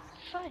Nice. meat.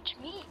 Fudge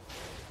meat.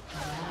 An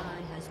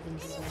ally has been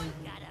slain.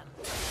 Got him.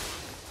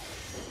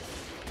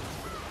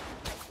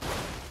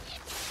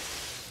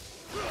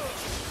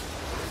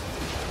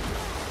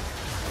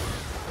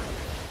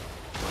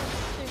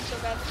 Doing so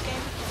bad this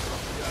game.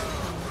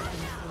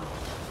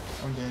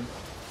 I'm dead.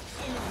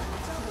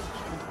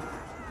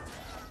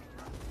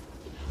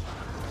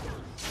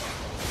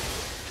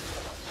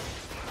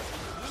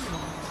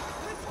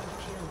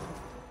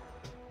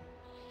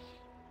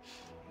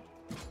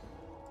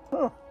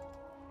 Huh.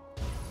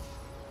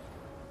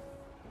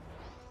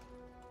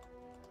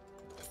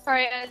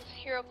 Alright, as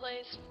hero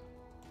plays.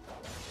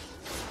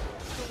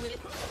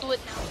 Do it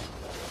now.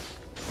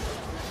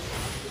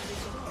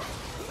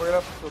 We're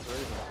gonna have to kill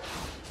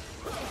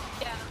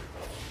Draven. Yeah.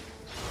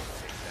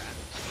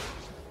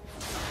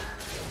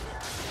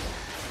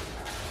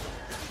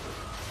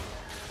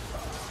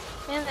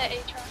 And the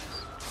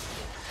Aatrox.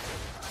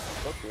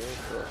 Okay,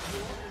 so I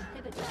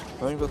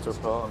think that's our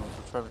problem.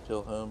 We're trying to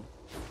kill him.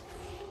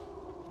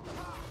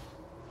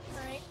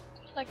 Alright,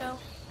 let go.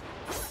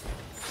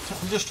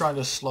 I'm just trying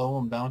to slow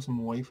and bounce him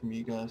away from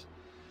you guys.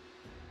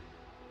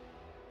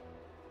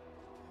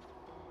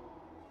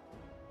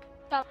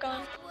 Stop going.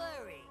 Don't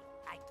worry.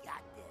 I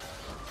got this.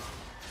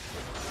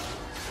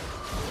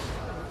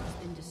 Has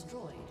been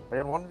destroyed. I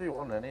can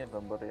 1v1 any of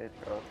them but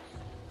Aatrox.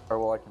 Or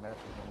well, I can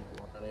actually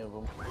 1v1 any of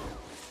them.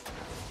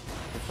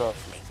 Aatrox is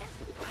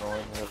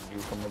annoying, I have to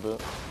do some of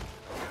it.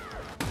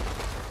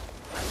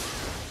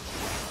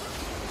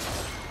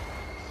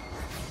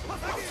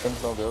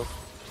 Things no go.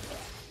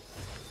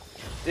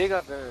 They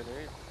got buried,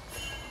 right?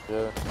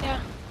 Yeah.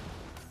 Yeah.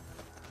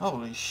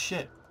 Holy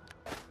shit.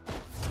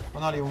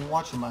 I'm not even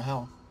watching my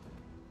health.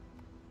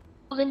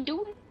 Well then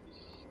do it.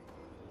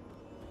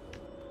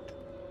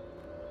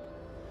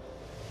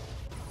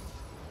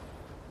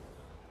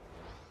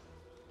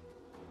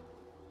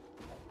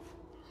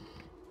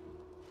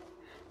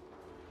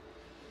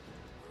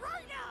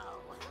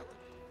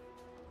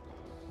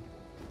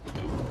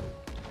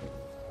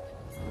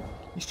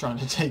 He's trying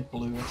to take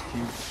blue, that's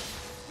cute.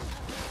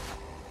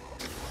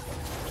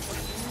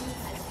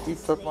 He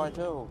took my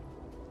kill.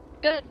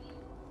 Good.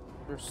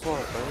 You're slut,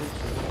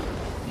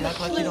 right? You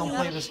act like you don't Not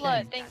play a this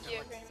slut, game. thank you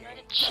very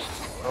much.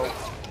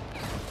 Oh,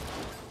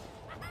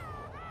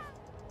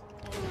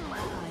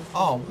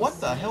 Oh, what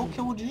the hell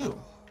killed you?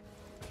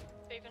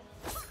 Raven.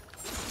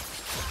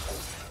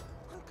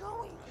 I'm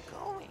going.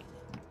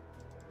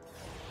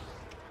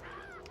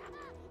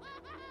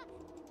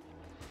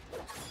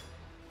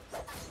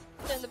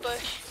 It's in the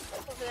bush.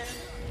 Over there.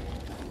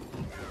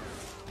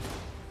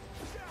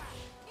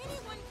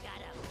 Anyone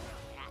got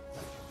a cat?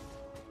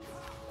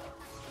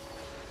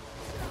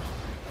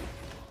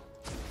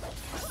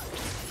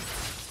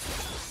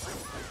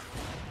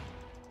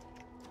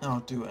 I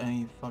don't do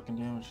any fucking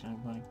damage to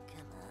anybody.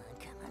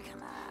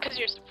 Come on. Because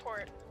you're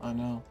support. I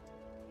know.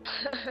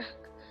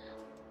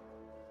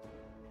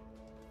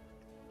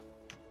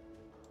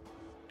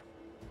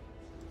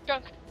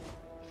 Drunk.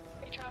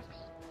 Aatrox.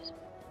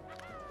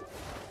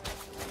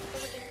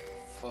 Over there.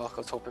 Fuck, I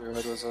was hoping your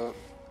head was up.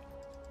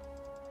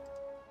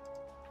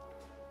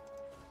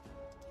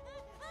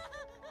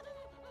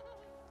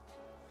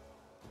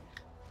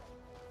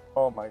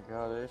 oh my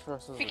god,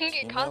 Aatrox is We a can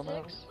get team now? Kha'Zix.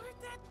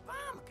 Where'd that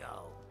bomb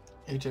go?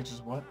 Ajax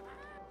is what?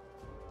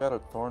 Got a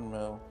thorn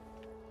mill.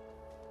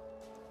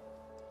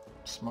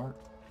 Smart.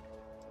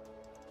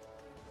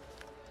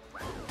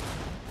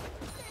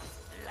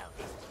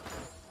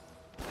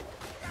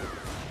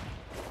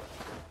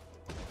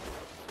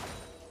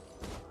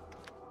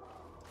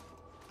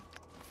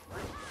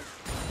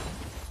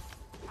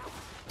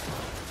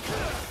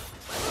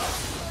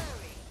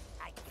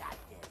 I got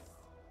this.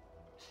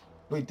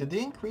 Wait, did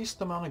they increase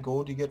the amount of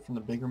gold you get from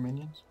the bigger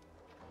minions?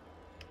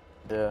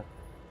 Yeah.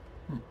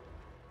 I'm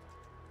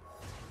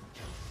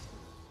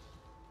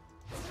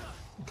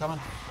coming.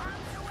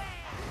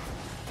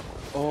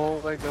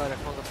 Oh my god, I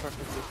found the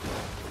perfect system.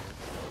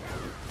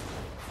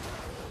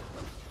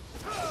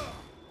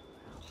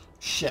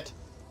 Shit.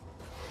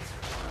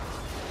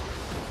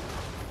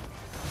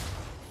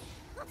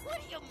 What do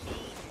you mean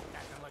it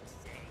doesn't look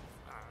safe?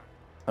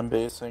 I'm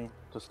basing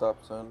to stop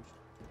Singe.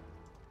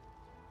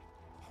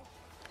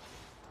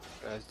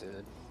 Guys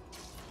dead.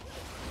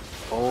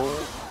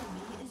 Oh,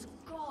 Enemy is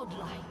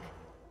godlike.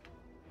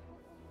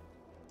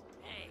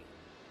 Hey,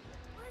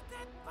 where'd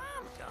that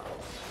bomb go?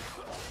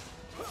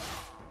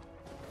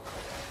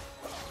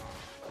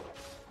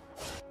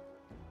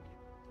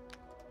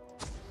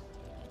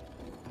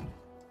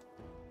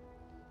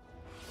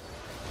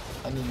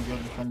 I need to go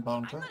defend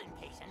bottom turret. I'm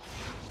not impatient.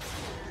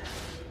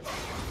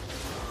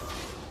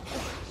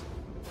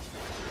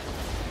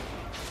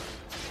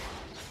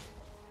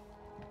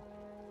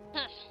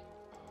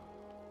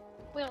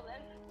 Well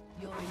then.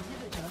 Your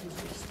inhibitor is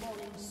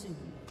respawning soon.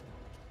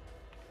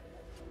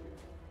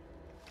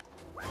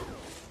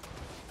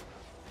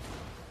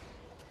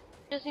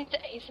 Just need to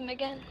ace him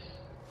again.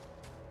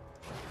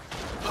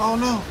 Oh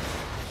no!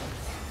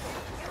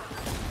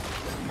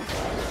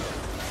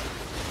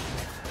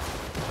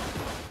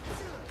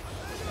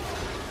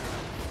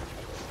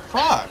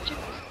 Fuck! Too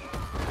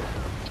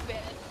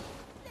bad.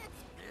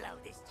 Blow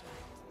this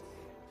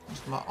joint.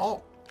 It's my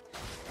ult.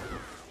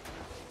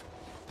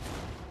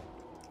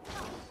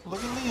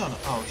 Look at Leon.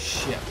 Oh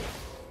shit.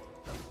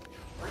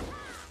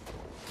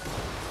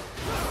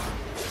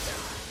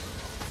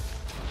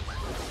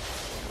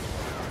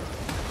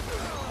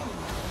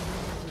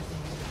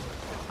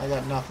 I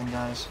got nothing,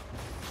 guys.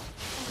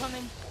 I'm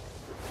coming.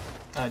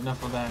 Alright,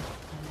 enough of that. An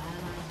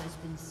ally has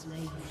been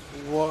slain.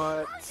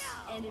 What?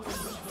 Enemy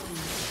slain.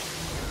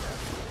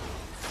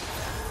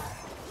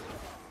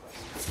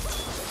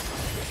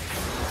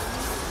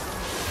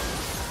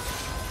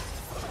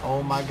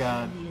 Oh my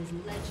god. He is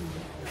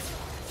legendary.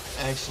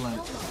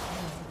 Excellent.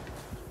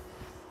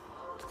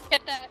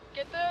 Get that.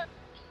 Get that.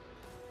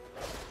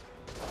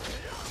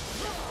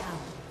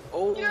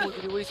 Oh, Yes.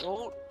 did he waste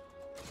ult?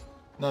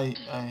 No,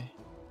 I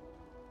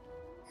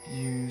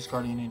use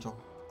Guardian Angel.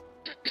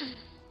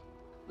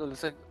 No,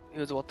 listen, he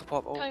was about to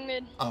pop ult. Coming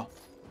mid. Oh.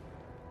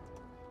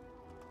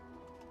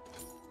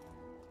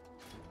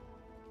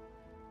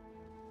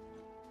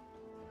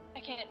 I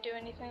can't do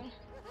anything.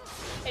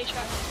 Hey,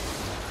 try.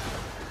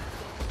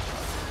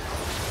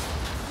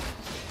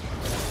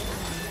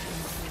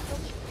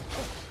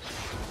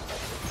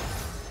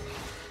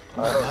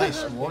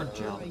 Nice ward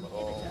jump.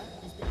 Oh,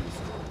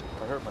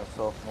 I hurt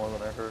myself more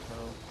than I hurt him.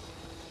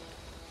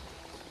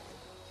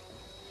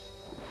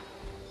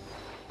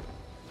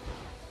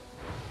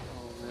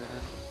 Oh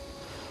man.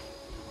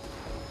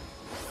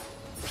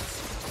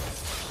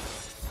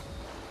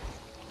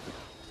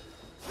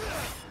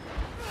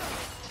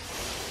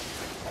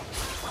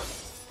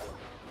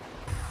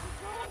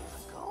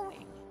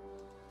 Going.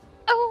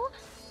 Oh!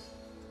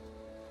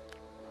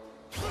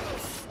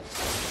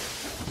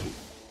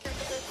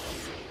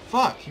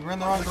 Fuck, he ran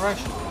the wrong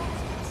direction.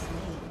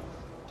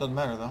 Doesn't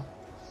matter though.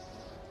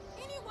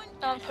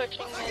 I'm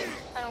pushing mid.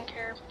 I don't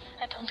care.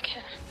 I don't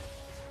care.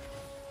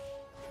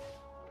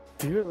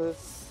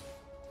 Fearless.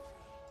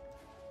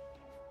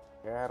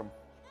 Got him.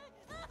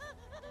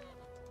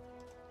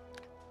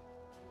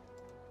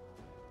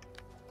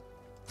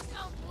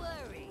 Don't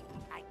worry,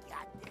 I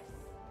got this.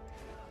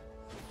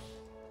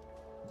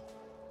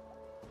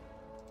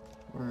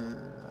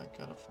 Where I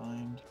gotta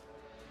find.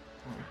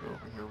 I'm gonna go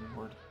over here,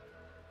 ward.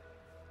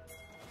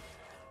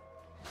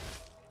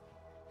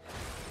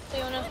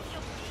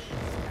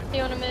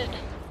 Leona mid.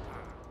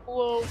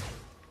 Whoa.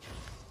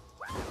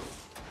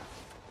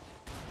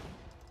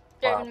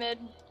 Dragon mid.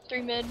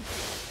 3 mid.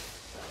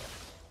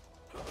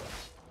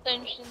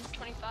 Dungeon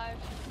 25.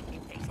 You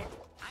take it.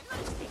 I'm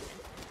not taking it.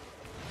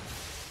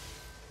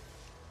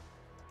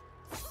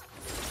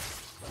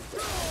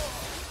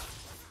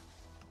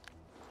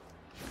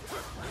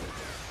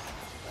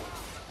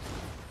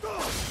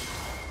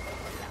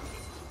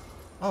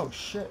 Oh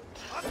shit.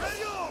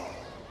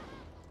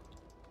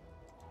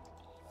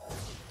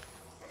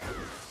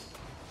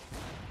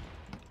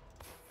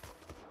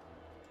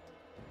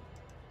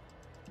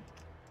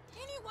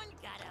 Anyone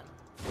got him?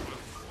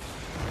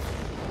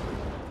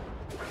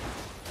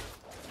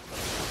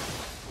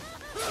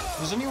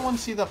 Does anyone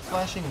see that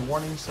flashing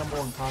warning symbol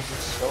in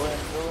Cosmos? Go in,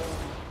 go in.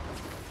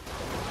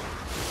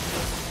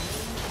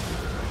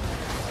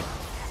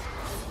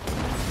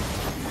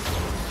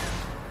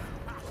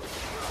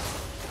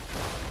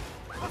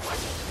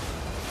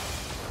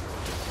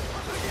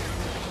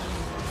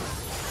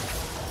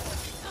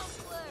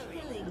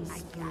 Killing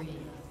spree.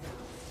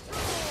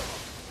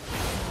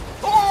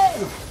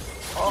 Oh!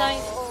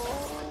 Nice.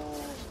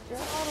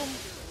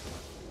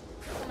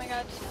 Oh my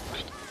god.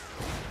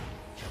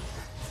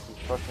 You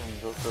fucking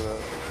go for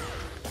that.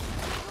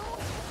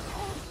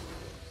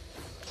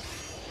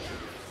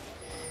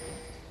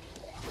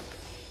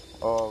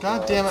 Oh,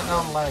 God damn it, now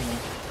I'm lagging.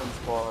 One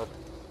squad.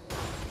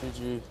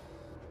 GG.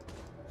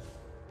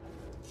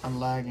 I'm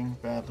lagging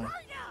badly.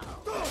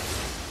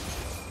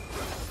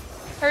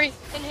 Hurry,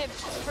 inhib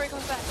before he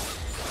comes back.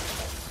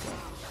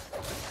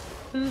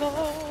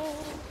 No.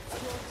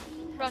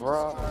 Run.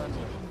 Run.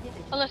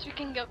 Unless we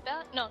can go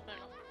back. No, no,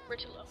 no. We're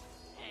too low.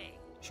 Hey,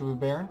 Should we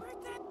Baron?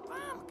 where'd that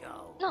bomb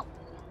go? No.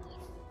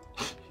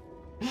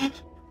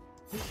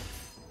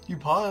 You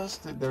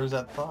paused. There was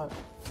that thought.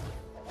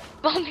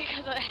 Well,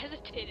 because I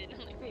hesitated.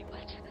 I'm like, wait,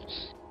 what?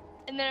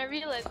 And then I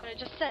realized what I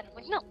just said. I'm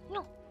like, no,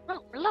 no,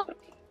 no, we're low.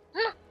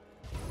 No.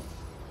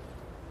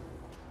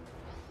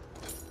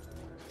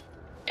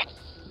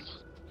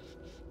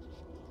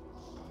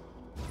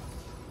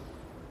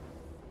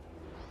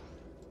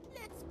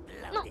 Let's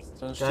blow No. this joint.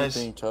 Since Guys.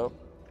 being top.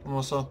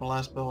 Almost off my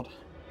last build.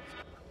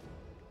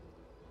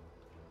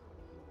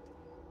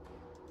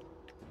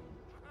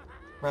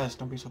 Raz,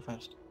 don't be so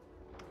fast.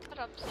 Shut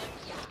up,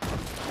 Ziggs.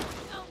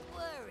 Don't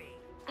worry.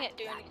 Can't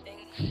do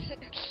anything. I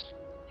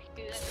can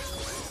do that.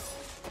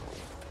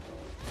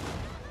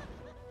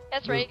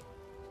 That's right.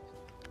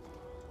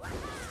 Why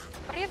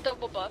do you have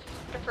double buff?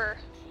 Prefer.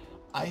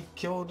 I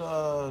killed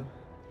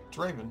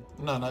Draven.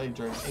 No, not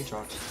Draven.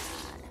 Aatrox.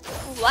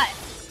 What?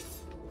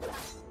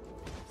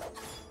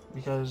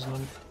 Because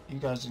you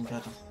guys didn't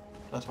catch him.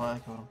 That's why I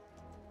caught him.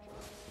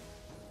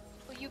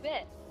 Well, you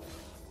bet.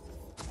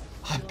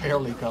 I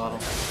barely caught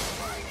him.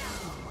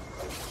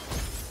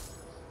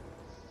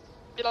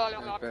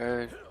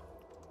 Bad.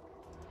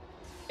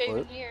 Even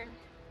What? here.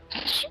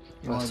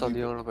 You I wanna saw do-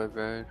 the owner by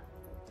bad.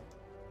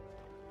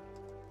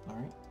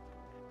 Alright.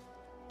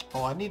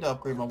 Oh, I need to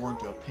upgrade my ward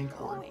to a pink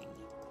ward. Alright,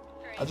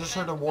 I just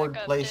heard a back ward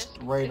up placed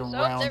this. right Oh,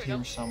 there around we go.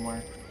 here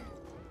somewhere.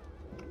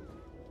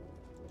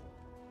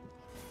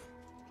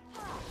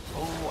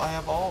 Oh, I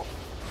have all.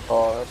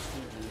 Oh, that's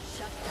easy.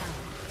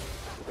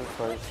 Good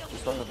fight.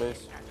 Just on the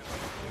base.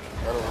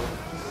 That'll work.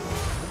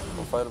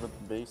 We'll fight him at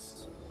the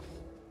base.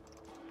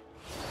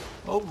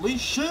 Holy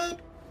shit!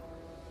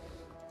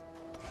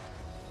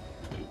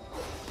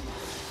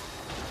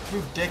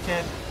 You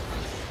dickhead.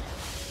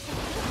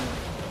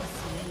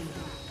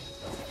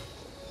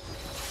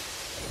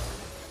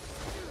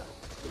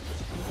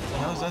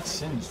 How's that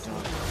singed doing?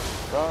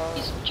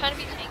 He's trying to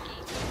be tanky.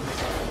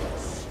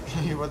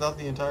 You without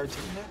the entire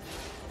team there?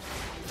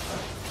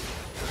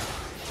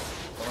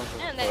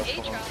 And that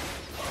Aatrox.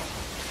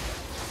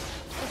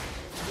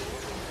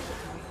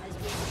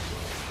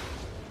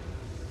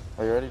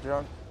 Are you ready,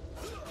 John?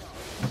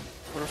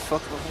 What the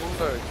fuck the whole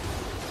guard?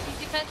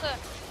 Easy Penta.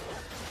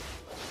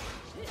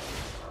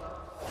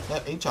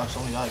 That Aatrox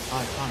only died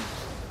 5 times.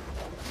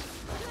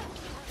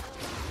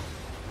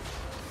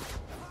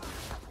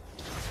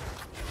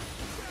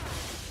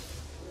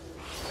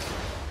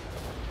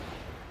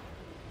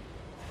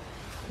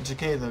 It's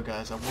okay though,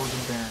 guys. I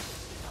warded Baron.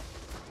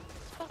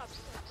 Stop,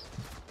 Ziggs.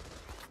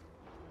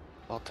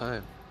 All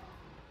time.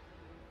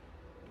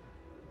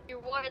 Your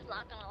war is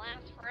not gonna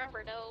last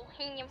forever, though.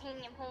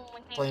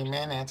 Play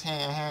minutes.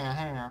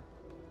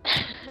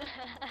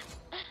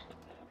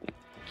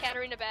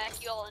 Katarina back,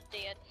 you all are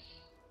dead.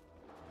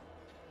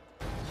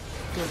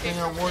 Good thing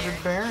I warded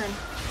Baron,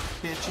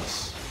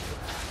 bitches.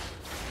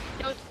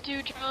 Yo,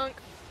 too drunk.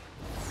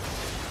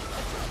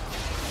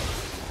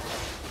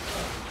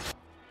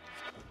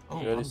 Oh,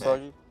 You ready, I'm back.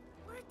 Soggy?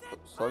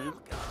 Soggy?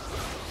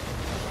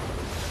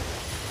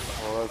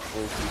 Oh, that's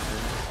way too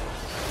soon.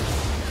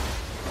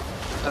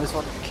 I just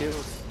want to be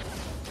killed.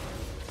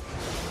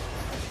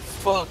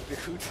 Fuck,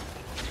 dude.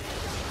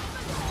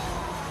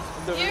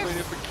 I'm never Here.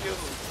 waiting for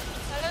kills.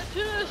 I don't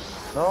do this.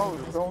 No,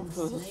 you're going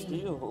for the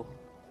steal.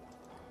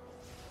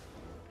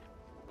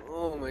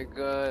 Oh my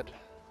god.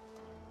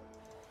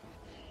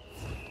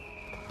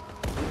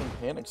 Even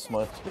panic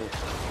smite too.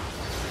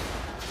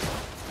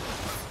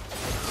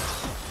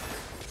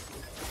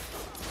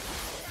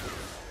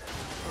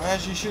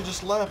 Raz, you should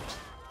just left.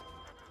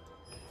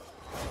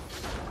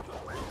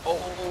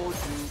 Oh,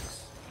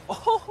 Ziggs.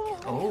 Oh.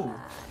 Oh.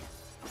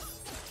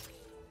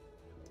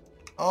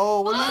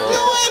 Oh, what are you doing?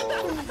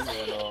 Oh, you went the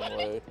wrong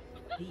way.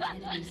 The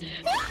enemies in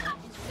this fight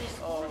is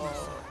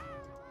Oh.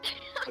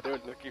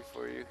 They're looking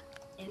for you.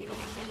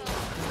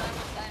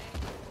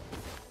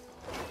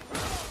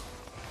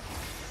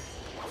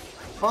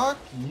 Fuck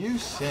you,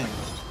 Singed.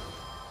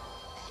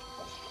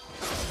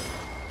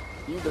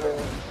 You did.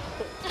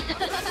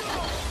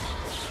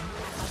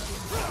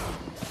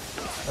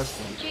 That's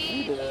Singed. You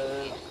Jeez.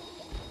 did.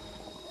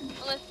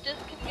 Unless this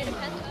can get a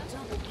penta.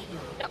 double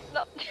kill.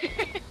 No.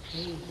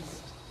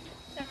 Aced.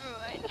 Never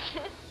mind.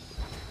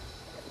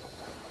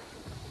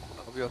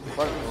 I'll be on the Fuck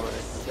front you,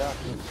 line. yeah,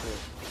 good shit.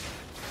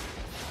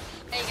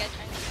 Hey, you guys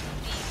trying to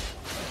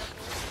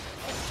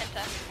beat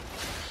penta.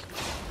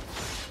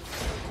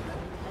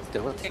 They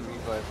will take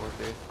revive one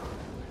day.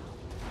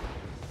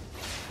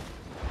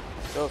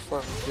 Go,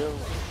 Slurp, go.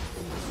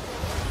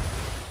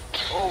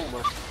 Oh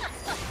my.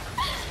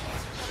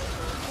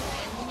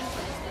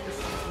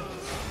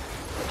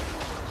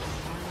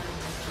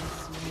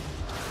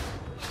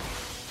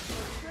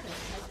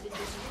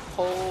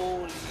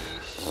 Holy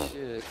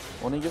shit.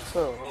 When he gets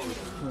out, he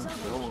can't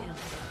kill him.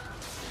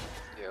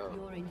 Yeah.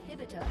 Your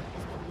inhibitor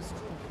has been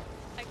destroyed.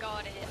 I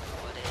got it.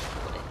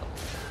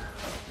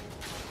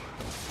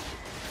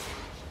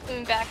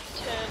 Back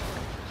to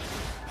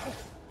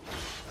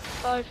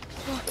 5,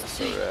 4, That's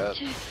a 3, wrap.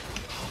 2,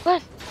 1.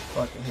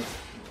 Fuck, I hit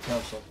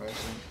couch up right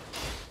soon.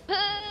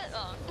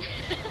 Oh.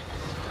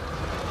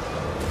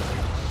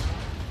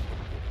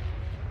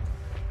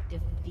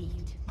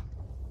 Defeat.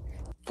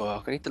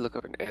 Fuck, I need to look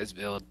up an Az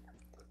build.